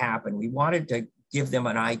that to happen. We wanted to give them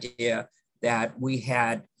an idea that we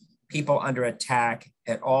had people under attack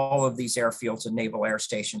at all of these airfields and naval air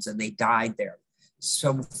stations, and they died there.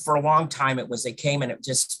 So for a long time, they came and it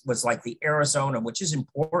just was like the Arizona, which is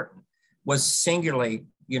important, was singularly,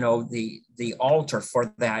 the altar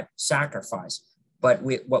for that sacrifice. But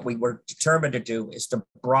what we were determined to do is to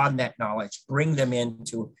broaden that knowledge, bring them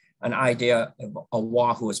into an idea of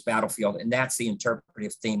Oahu as battlefield. And that's the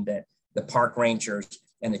interpretive theme that the park rangers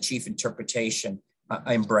and the chief interpretation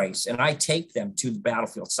embrace. And I take them to the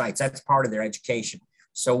battlefield sites. That's part of their education.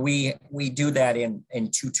 So we do that in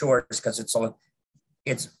 2 tours because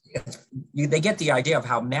they get the idea of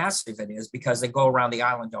how massive it is because they go around the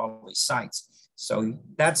island to all these sites. So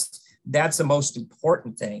that's the most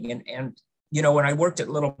important thing. And when I worked at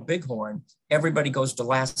Little Bighorn, everybody goes to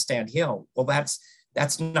Last Stand Hill. Well, that's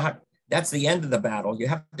the end of the battle. You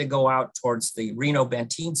have to go out towards the Reno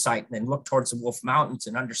Benteen site and then look towards the Wolf Mountains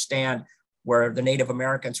and understand where the Native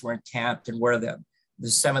Americans were encamped and where the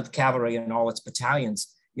 7th Cavalry and all its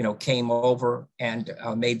battalions, came over and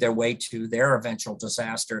made their way to their eventual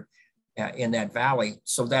disaster in that valley.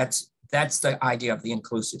 So that's the idea of the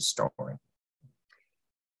inclusive story.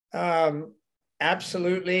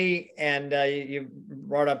 Absolutely. And you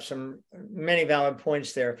brought up many valid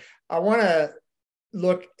points there. I want to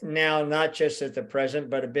look now, not just at the present,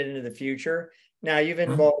 but a bit into the future. Now, you've been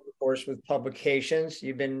involved, of course, with publications.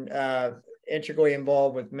 You've been integrally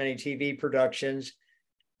involved with many TV productions,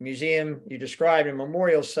 museum you described, and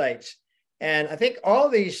memorial sites. And I think all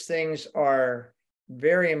these things are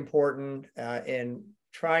very important in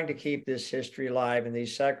trying to keep this history alive and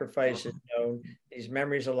these sacrifices known, these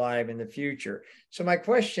memories alive in the future. So my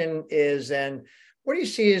question is then, what do you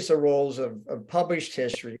see as the roles of published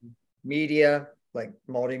history, media, like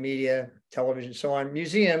multimedia, television, so on,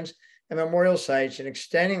 museums and memorial sites, and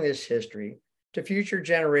extending this history to future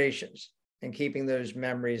generations and keeping those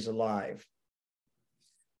memories alive?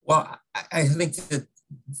 Well, I think that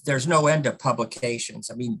there's no end to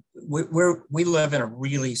publications. I mean, we live in a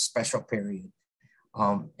really special period.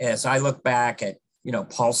 As I look back at,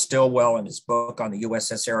 Paul Stilwell and his book on the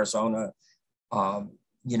USS Arizona,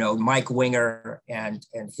 Mike Winger and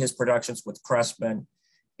his productions with Cressman,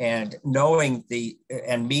 and knowing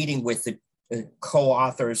and meeting with the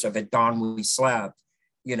co-authors of At Dawn We Slept,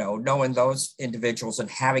 knowing those individuals and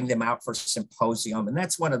having them out for symposium. And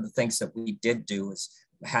that's one of the things that we did do, is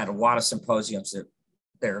had a lot of symposiums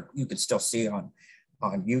that you can still see on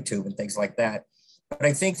YouTube and things like that. But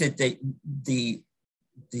I think that the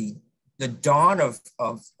dawn of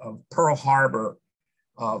Pearl Harbor,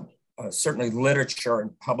 certainly literature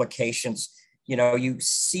and publications, you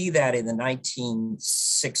see that in the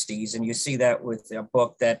 1960s, and you see that with a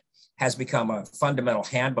book that has become a fundamental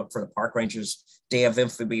handbook for the park rangers, Day of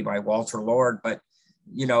Infamy by Walter Lord. But,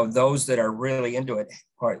 those that are really into it,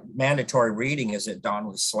 mandatory reading is At Dawn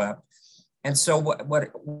We Slept. And so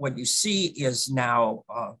what you see is now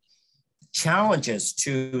challenges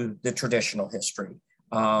to the traditional history,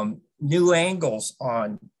 new angles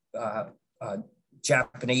on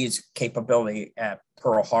Japanese capability at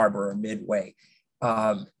Pearl Harbor and Midway,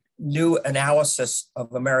 new analysis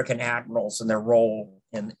of American admirals and their role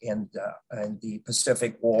in the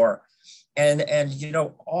Pacific War. And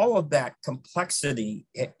all of that complexity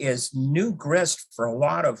is new grist for a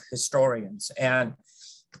lot of historians. And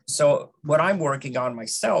so what I'm working on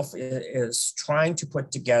myself is trying to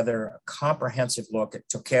put together a comprehensive look at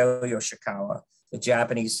Takeo Yoshikawa, the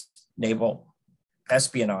Japanese naval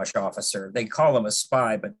espionage officer. They call him a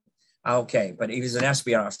spy, but he was an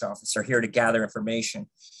espionage officer here to gather information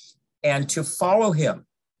and to follow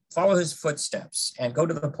his footsteps and go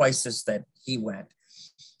to the places that he went.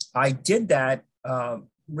 I did that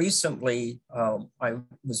recently. I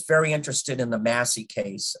was very interested in the Massey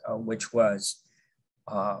case, which was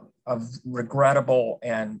a regrettable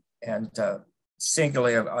and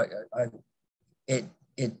singularly,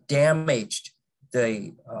 it damaged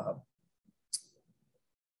the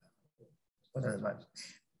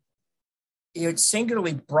it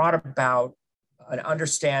singularly brought about an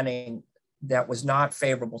understanding that was not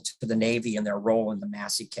favorable to the Navy and their role in the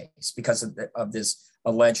Massey case because of this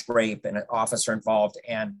alleged rape and an officer involved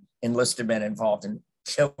and enlisted men involved in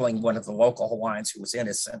killing one of the local Hawaiians who was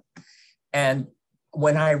innocent. And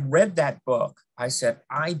when I read that book, I said,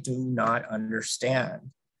 I do not understand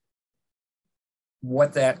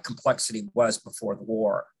what that complexity was before the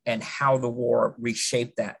war and how the war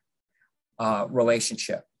reshaped that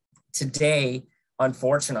relationship. Today,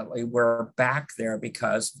 unfortunately, we're back there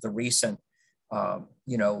because of the recent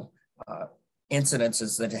you know,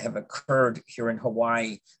 incidences that have occurred here in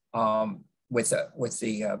Hawaii with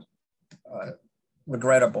the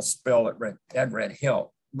regrettable spill at Red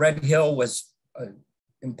Hill. Red Hill was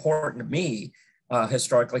important to me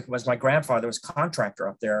historically because my grandfather was a contractor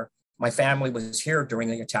up there. My family was here during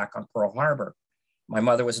the attack on Pearl Harbor. My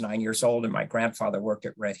mother was 9 years old and my grandfather worked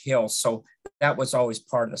at Red Hill. So that was always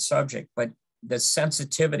part of the subject. But the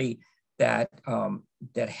sensitivity that,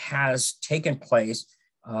 that has taken place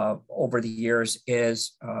over the years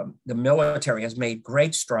is the military has made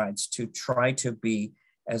great strides to try to be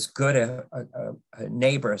as good a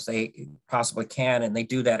neighbor as they possibly can. And they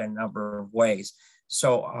do that in a number of ways.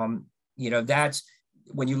 So, you know, that's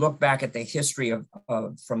when you look back at the history of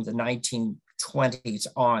from the 1920s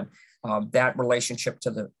on, that relationship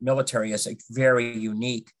to the military is very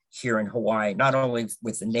unique here in Hawaii, not only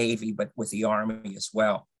with the Navy, but with the Army as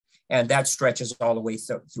well. And that stretches all the way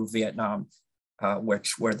through Vietnam, where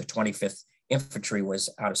the 25th Infantry was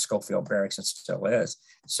out of Schofield Barracks and still is.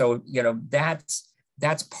 So, you know, that's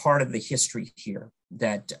part of the history here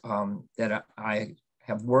that, that I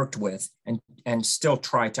have worked with and still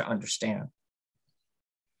try to understand.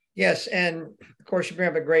 Yes, and of course you bring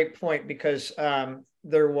up a great point because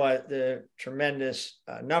there was the tremendous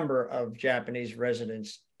number of Japanese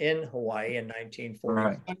residents in Hawaii in 1941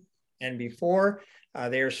 right. and before.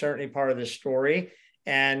 They are certainly part of the story.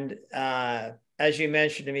 And as you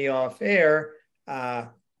mentioned to me off air,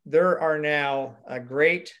 there are now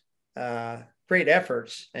great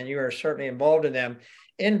efforts, and you are certainly involved in them,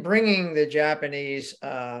 in bringing the Japanese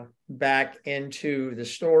back into the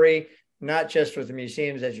story, not just with the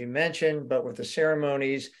museums, as you mentioned, but with the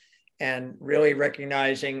ceremonies, and really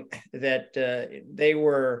recognizing that they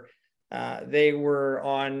were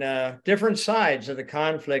on different sides of the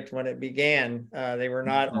conflict when it began. They were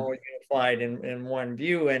not all unified in one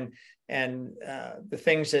view, and the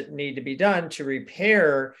things that need to be done to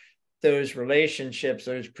repair those relationships,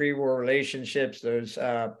 those pre-war relationships, those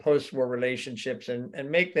post-war relationships, and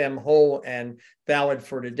make them whole and valid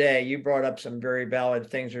for today. You brought up some very valid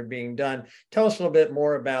things are being done. Tell us a little bit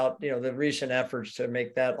more about, you know, the recent efforts to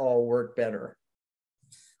make that all work better.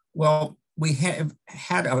 Well, we have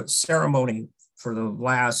had a ceremony for the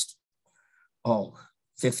last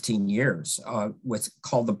 15 years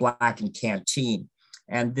called the Blackened Canteen.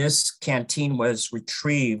 And this canteen was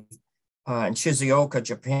retrieved in Shizuoka,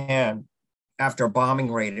 Japan, after a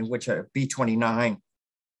bombing raid in which a B-29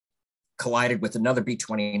 collided with another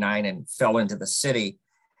B-29 and fell into the city.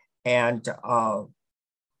 And a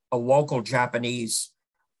local Japanese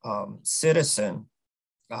citizen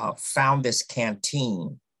found this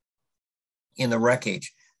canteen in the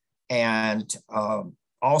wreckage, and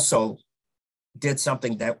also did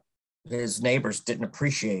something that his neighbors didn't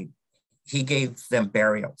appreciate. He gave them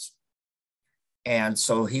burials. And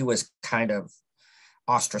so he was kind of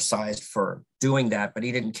ostracized for doing that, but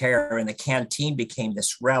he didn't care. And the canteen became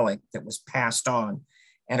this relic that was passed on.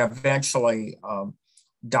 And eventually,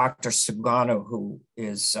 Dr. Sugano, who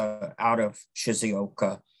is out of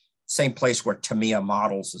Shizuoka, same place where Tamiya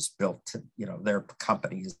Models is built, you know, their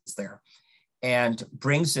company is there, and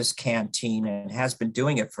brings this canteen and has been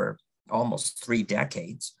doing it for almost 3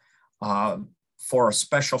 decades for a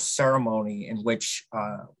special ceremony in which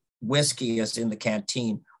whiskey is in the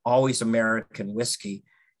canteen, always American whiskey,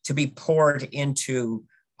 to be poured into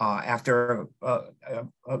after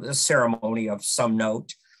a ceremony of some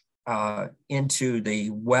note into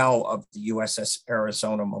the well of the USS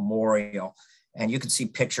Arizona Memorial. And you can see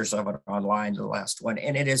pictures of it online, the last one.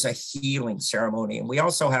 And it is a healing ceremony. And we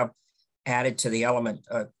also have added to the element,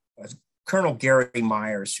 Colonel Gary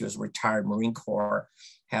Myers, who is a retired Marine Corps,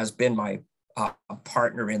 has been my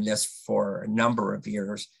partner in this for a number of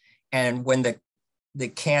years. And when the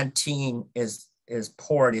canteen is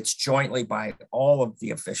poured, it's jointly by all of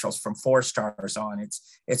the officials from 4 stars on.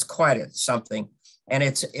 It's quite something. And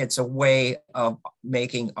it's a way of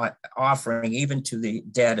making offering even to the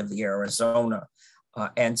dead of the Arizona.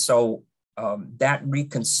 And so that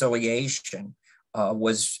reconciliation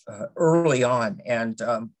was early on. And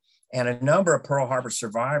a number of Pearl Harbor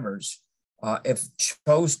survivors if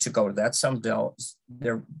chose to go to that. Some don't.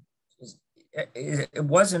 It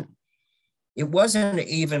wasn't an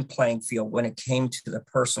even playing field when it came to the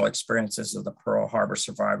personal experiences of the Pearl Harbor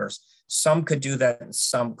survivors. Some could do that and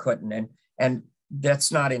some couldn't. And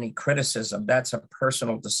that's not any criticism. That's a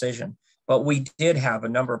personal decision. But we did have a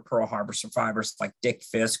number of Pearl Harbor survivors like Dick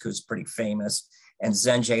Fisk, who's pretty famous, and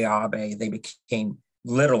Zenjay Abe. They became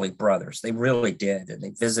literally brothers. They really did. And they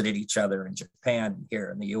visited each other in Japan, here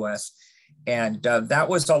in the US. And that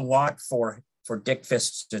was a lot for Dick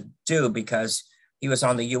Fisk to do, because he was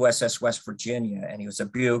on the USS West Virginia, and he was a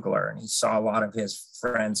bugler, and he saw a lot of his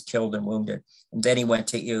friends killed and wounded. And then he went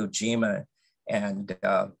to Iwo Jima and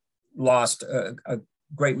lost a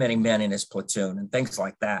great many men in his platoon and things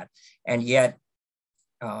like that. And yet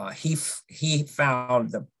he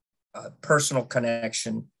found the personal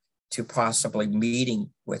connection to possibly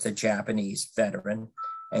meeting with a Japanese veteran.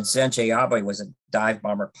 And Zenji Abe was a dive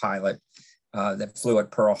bomber pilot that flew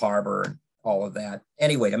at Pearl Harbor and all of that.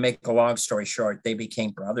 Anyway, to make a long story short, they became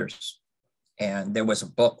brothers. And there was a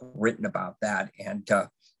book written about that. And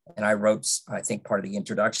I wrote, I think, part of the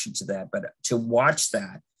introduction to that. But to watch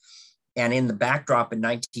that, and in the backdrop in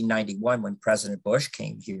 1991, when President Bush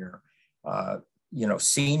came here,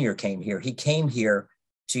 Senior came here. He came here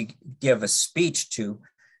to give a speech to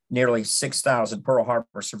nearly 6,000 Pearl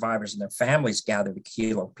Harbor survivors and their families gathered at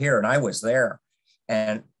Kilo Pier. And I was there.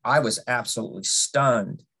 And I was absolutely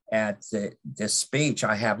stunned at this speech,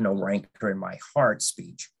 "I have no rancor in my heart"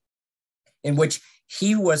 speech, in which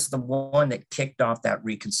he was the one that kicked off that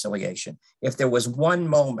reconciliation. If there was one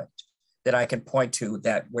moment that I can point to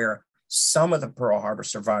that where some of the Pearl Harbor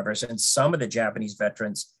survivors and some of the Japanese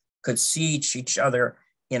veterans could see each other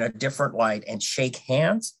in a different light and shake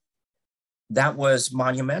hands, that was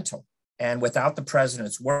monumental. And without the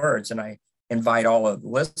president's words, and I invite all of the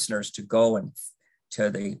listeners to go and to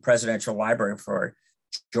the Presidential Library for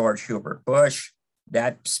George Hubert Bush,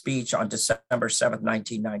 that speech on December 7th,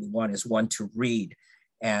 1991 is one to read.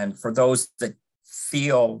 And for those that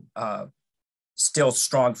feel still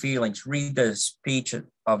strong feelings, read the speech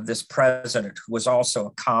of this president who was also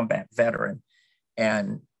a combat veteran,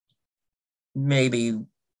 and maybe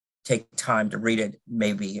take time to read it.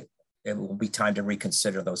 Maybe it will be time to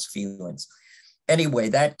reconsider those feelings. Anyway,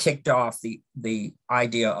 that kicked off the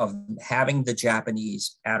idea of having the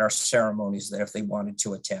Japanese at our ceremonies that if they wanted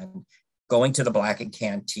to attend, going to the Blackened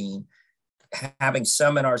Canteen, having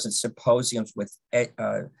seminars and symposiums with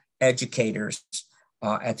educators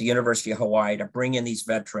at the University of Hawaii to bring in these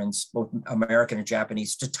veterans, both American and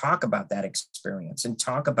Japanese, to talk about that experience and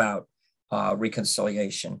talk about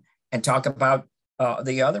reconciliation and talk about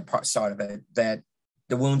the other side of it, that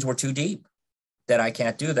the wounds were too deep, that I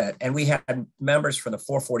can't do that. And we had members from the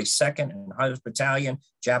 442nd and 100th Battalion,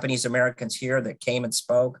 Japanese Americans here that came and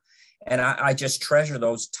spoke. And I just treasure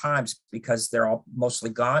those times because they're all mostly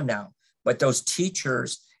gone now. But those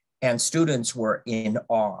teachers and students were in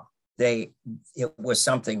awe. It was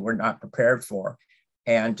something we're not prepared for.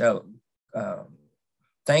 And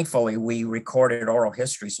thankfully, we recorded oral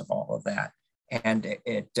histories of all of that. And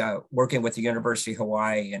working with the University of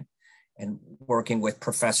Hawaii and working with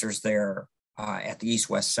professors there at the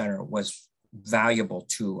East-West Center was valuable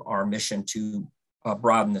to our mission to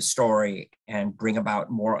broaden the story and bring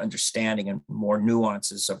about more understanding and more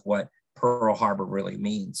nuances of what Pearl Harbor really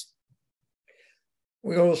means.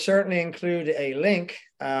 We will certainly include a link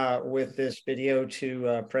with this video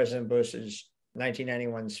to President Bush's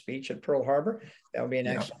 1991 speech at Pearl Harbor. That will be an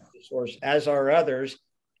excellent resource, as are others.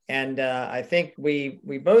 And I think we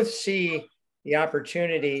both see the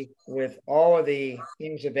opportunity with all of the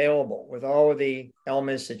things available, with all of the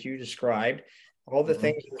elements that you described, all the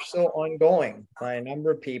things that are still ongoing by a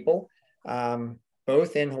number of people,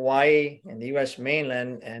 both in Hawaii and the U.S.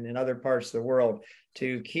 mainland and in other parts of the world,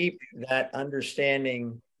 to keep that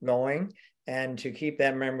understanding going and to keep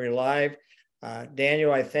that memory alive.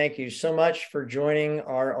 Daniel, I thank you so much for joining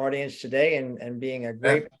our audience today and being a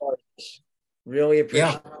great part of this. Really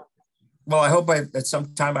appreciate it. Well, I hope at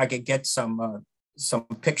some time I could get some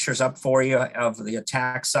pictures up for you of the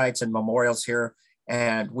attack sites and memorials here,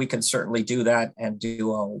 and we can certainly do that and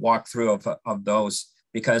do a walkthrough of those,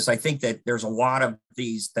 because I think that there's a lot of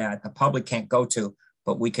these that the public can't go to,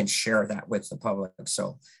 but we can share that with the public.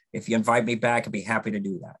 So if you invite me back, I'd be happy to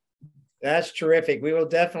do that. That's terrific. We will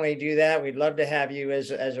definitely do that. We'd love to have you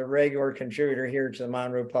as a regular contributor here to the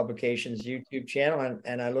Monroe Publications YouTube channel,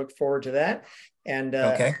 and I look forward to that. And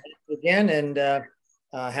again, and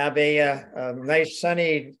have a nice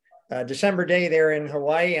sunny December day there in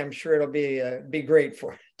Hawaii. I'm sure it'll be great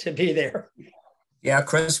to be there. Yeah,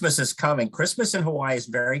 Christmas is coming. Christmas in Hawaii is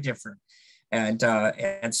very different.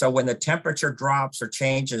 And so when the temperature drops or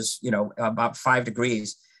changes, about 5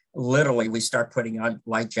 degrees, literally we start putting on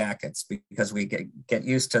light jackets because we get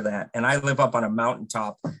used to that. And I live up on a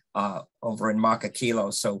mountaintop over in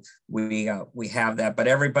Makakilo, so we have that. But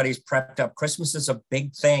everybody's prepped up. Christmas is a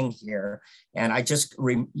big thing here. And I just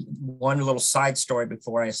one little side story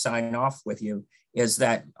before I sign off with you is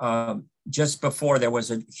that just before there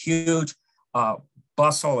was a huge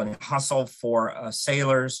bustle and hustle for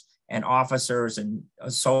sailors and officers and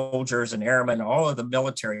soldiers and airmen, all of the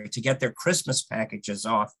military, to get their Christmas packages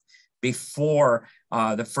off before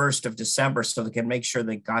the 1st of December so they can make sure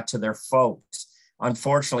they got to their folks.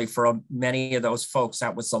 Unfortunately, for many of those folks,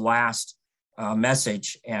 that was the last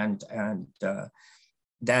message. And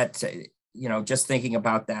that, you know, just thinking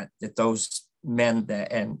about that those men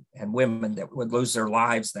and women that would lose their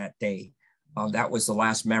lives that day, that was the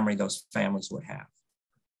last memory those families would have.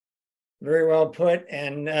 Very well put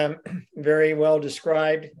and very well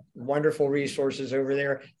described. Wonderful resources over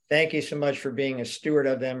there. Thank you so much for being a steward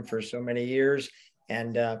of them for so many years.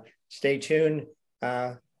 And stay tuned.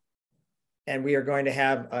 And we are going to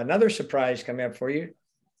have another surprise coming up for you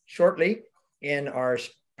shortly in our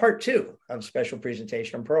part 2 of special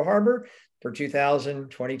presentation on Pearl Harbor for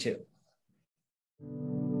 2022.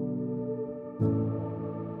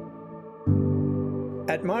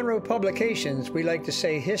 At Monroe Publications, we like to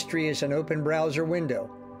say history is an open browser window.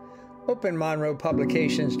 Open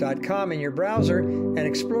monroepublications.com in your browser and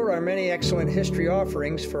explore our many excellent history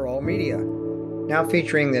offerings for all media. Now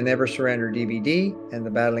featuring the Never Surrender DVD and the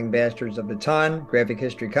Battling Bastards of Bataan graphic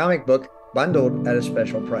history comic book bundled at a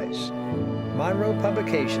special price. Monroe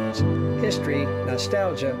Publications, history,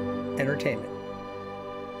 nostalgia, entertainment.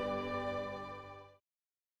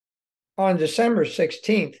 On December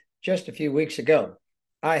 16th, just a few weeks ago,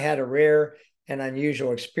 I had a rare and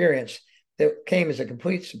unusual experience that came as a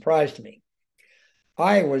complete surprise to me.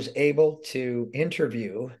 I was able to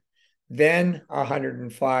interview then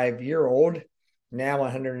 105-year-old, now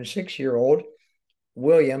 106-year-old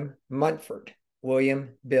William Montford, William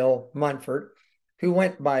Bill Montford, who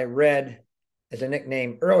went by Red as a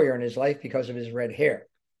nickname earlier in his life because of his red hair.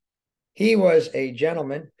 He was a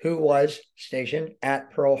gentleman who was stationed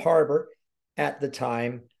at Pearl Harbor at the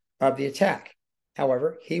time of the attack.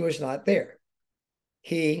 However, he was not there.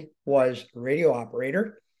 He was a radio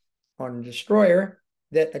operator on a destroyer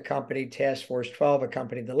that accompanied Task Force 12,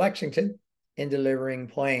 accompanied the Lexington in delivering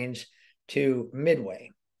planes to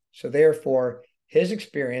Midway. So therefore, his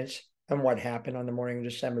experience and what happened on the morning of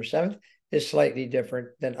December 7th is slightly different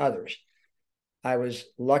than others. I was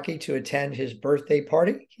lucky to attend his birthday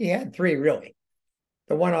party. He had 3, really.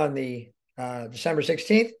 The one on the December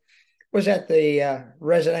 16th was at the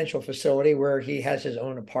residential facility where he has his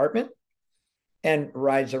own apartment and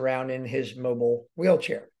rides around in his mobile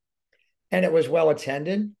wheelchair. And it was well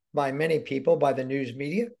attended by many people, by the news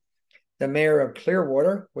media. The mayor of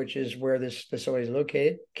Clearwater, which is where this facility is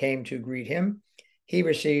located, came to greet him. He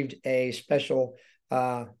received a special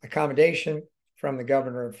accommodation from the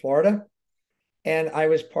governor of Florida. And I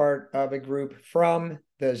was part of a group from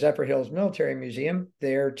the Zephyrhills Military Museum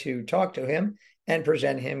there to talk to him and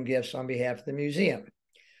present him gifts on behalf of the museum.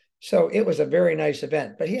 So it was a very nice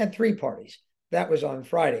event, but he had 3 parties. That was on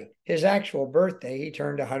Friday. His actual birthday, he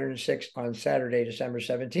turned 106 on Saturday, December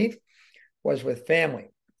 17th, was with family.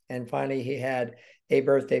 And finally, he had a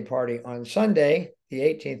birthday party on Sunday, the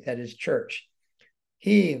 18th, at his church.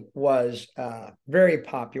 He was very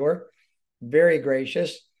popular, very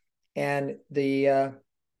gracious, and the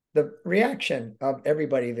reaction of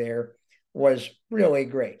everybody there was really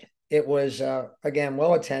great. It was, again,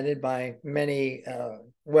 well attended by many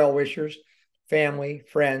well-wishers, family,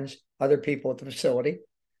 friends, other people at the facility.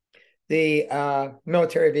 The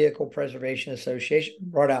Military Vehicle Preservation Association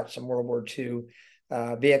brought out some World War II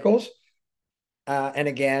vehicles. And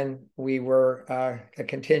again, we were a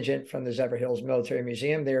contingent from the Zephyrhills Military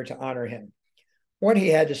Museum there to honor him. What he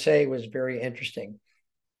had to say was very interesting.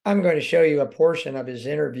 I'm going to show you a portion of his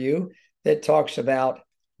interview that talks about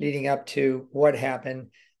leading up to what happened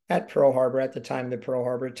at Pearl Harbor at the time of the Pearl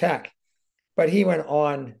Harbor attack. But he went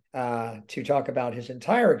on to talk about his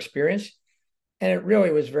entire experience, and it really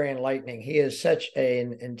was very enlightening. He is such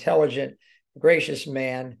an intelligent, gracious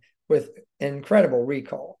man with incredible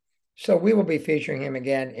recall. So we will be featuring him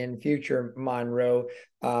again in future Monroe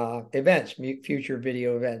events, future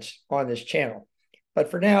video events on this channel. But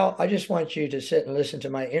for now, I just want you to sit and listen to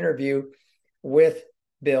my interview with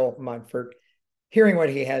Bill Montford, hearing what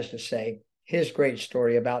he has to say, his great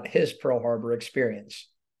story about his Pearl Harbor experience.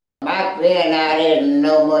 Back then, I didn't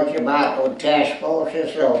know much about the task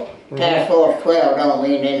forces, so Task Force 12 don't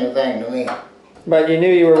mean anything to me. But you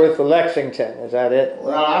knew you were with the Lexington, is that it?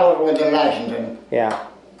 Well, I was with the Lexington. Yeah.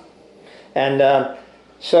 And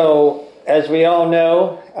so, as we all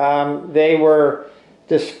know, they were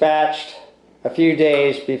dispatched a few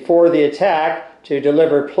days before the attack to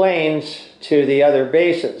deliver planes to the other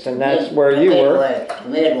bases, and that's where you were.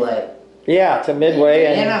 Midway. Yeah, to Midway.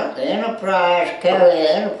 The Enterprise, Kelly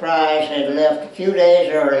Enterprise had left a few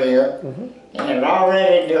days earlier and had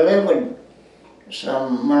already delivered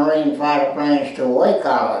some Marine fighter planes to Wake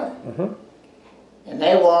Island. And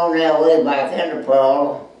they were on their way back into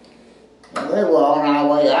Pearl, and we were on our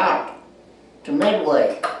way out. to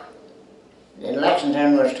Midway. And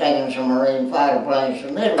Lexington was taking some Marine fighter planes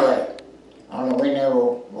to Midway. Only we never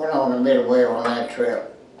went on to Midway on that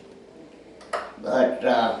trip. But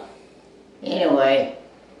anyway,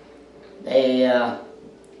 a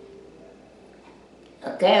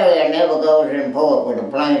carrier never goes in port with the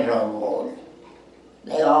planes on board.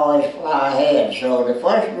 They always fly ahead. So the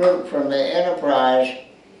first group from the Enterprise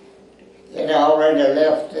had already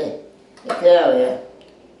left the carrier,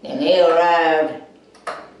 and they arrived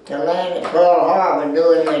to land at Pearl Harbor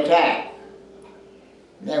doing the attack.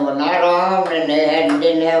 They were not armed, and they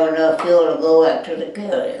didn't have enough fuel to go up to the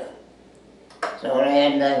carrier. So they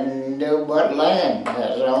had nothing to do but land. That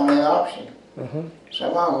was the only option. Mm-hmm.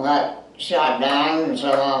 Some of them got shot down, and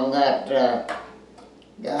some of them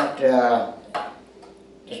got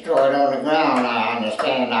destroyed on the ground. I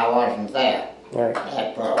understand. I wasn't there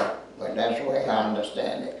at Pearl, but that's the way I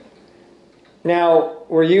understand it. Now,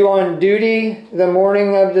 were you on duty the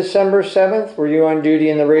morning of December 7th? Were you on duty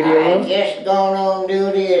in the radio room? I had just gone on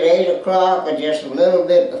duty at 8 o'clock, or just a little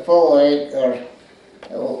bit before 8, because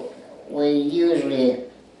we usually,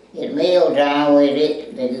 at mealtime,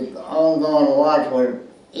 the ongoing watch would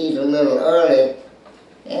eat a little early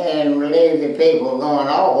and relieve the people going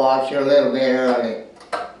off watch a little bit early.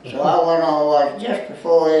 So I went on watch just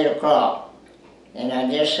before 8 o'clock, and I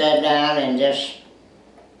just sat down and just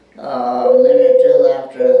a minute or two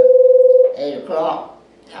after 8 o'clock,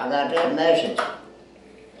 I got that message.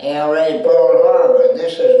 Air Raid Pearl Harbor,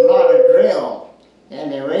 this is not a drill.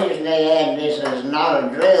 And the reason they had this is not a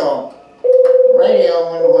drill,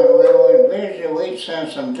 radiomen, when we were busy, we'd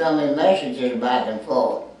send some dummy messages back and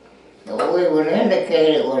forth. And we would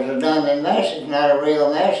indicate it was a dummy message, not a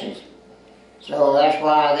real message. So that's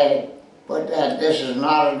why they put that, this is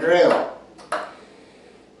not a drill.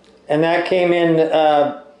 And that came in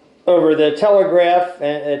over the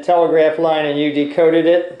telegraph line, and you decoded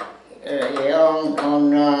it? Yeah,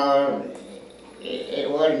 it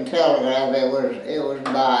wasn't telegraph, it was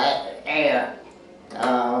by air.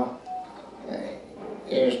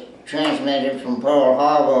 It was transmitted from Pearl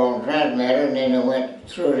Harbor on transmitter, and then it went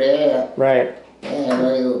through the air. Right. And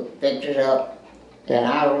we picked it up, and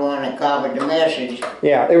I was the one that copied the message.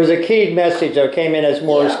 Yeah, it was a keyed message, though. It came in as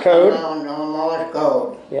Morse code. On Morse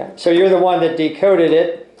code. Yeah, so you're the one that decoded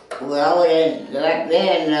it. Well, back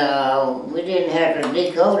then, we didn't have to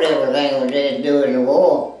decode everything we did during the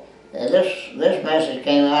war. This message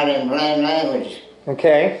came out in plain language.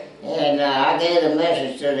 Okay. And I gave the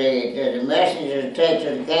message to the messenger to take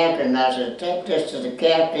to the captain. I said, take this to the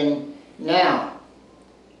captain now.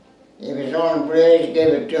 If it's on the bridge, give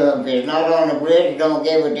it to him. If it's not on the bridge, don't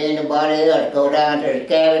give it to anybody else. Go down to the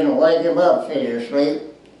cabin and wake him up if he's asleep.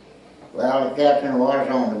 Well, the captain was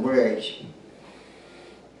on the bridge.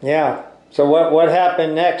 Yeah. So what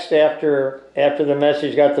happened next after the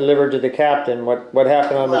message got delivered to the captain? What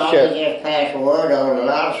happened on the ship? Well, he just passed a word over the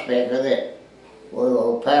loudspeaker that we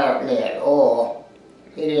were apparently at war.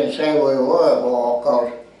 He didn't say we were at war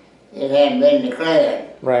because it hadn't been declared.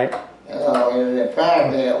 Right. It was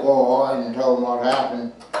apparently at war, and told them what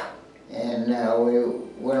happened, and we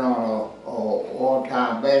went on a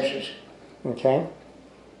wartime basis. Okay.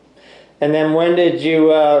 And then when did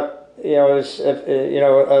you, it was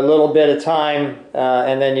a little bit of time,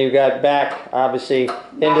 and then you got back, obviously,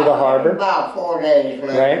 into the harbor? About 4 days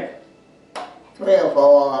later. Right. 3 or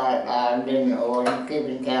 4, I wasn't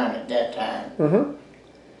keeping count at that time. Mm-hmm.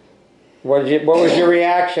 What was your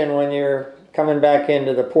reaction when you were coming back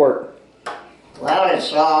into the port? Well, it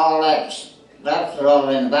saw all that stuff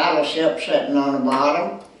in battleship sitting on the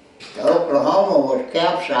bottom. The Oklahoma was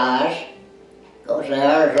capsized because the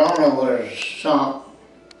Arizona was sunk.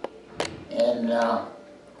 And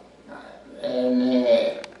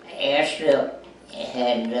the airstrip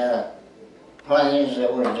had planes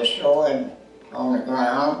that were destroyed on the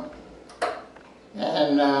ground.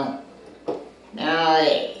 And now,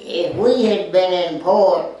 if we had been in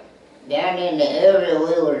port, down in the area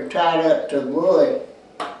we were tied up to buoy,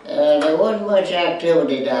 there wasn't much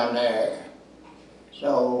activity down there.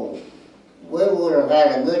 So we would have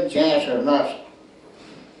had a good chance of not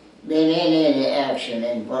being in any action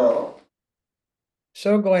in Pearl.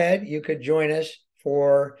 So glad you could join us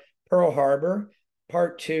for Pearl Harbor,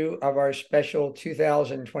 part 2 of our special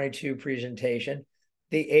 2022 presentation,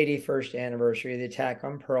 the 81st anniversary of the attack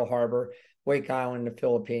on Pearl Harbor, Wake Island, the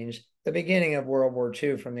Philippines, the beginning of World War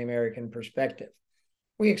II from the American perspective.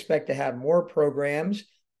 We expect to have more programs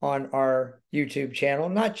on our YouTube channel,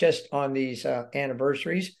 not just on these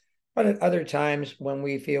anniversaries, but at other times when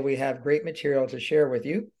we feel we have great material to share with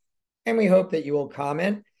you. And we hope that you will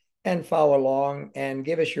comment and follow along and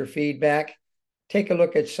give us your feedback. take a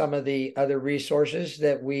look at some of the other resources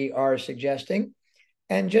that we are suggesting,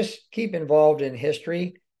 and just keep involved in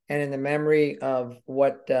history and in the memory of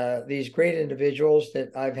what these great individuals that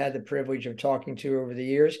I've had the privilege of talking to over the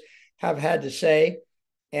years have had to say,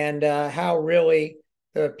 and how really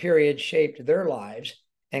the period shaped their lives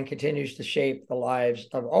and continues to shape the lives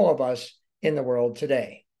of all of us in the world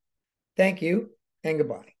today. Thank you and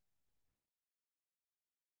goodbye.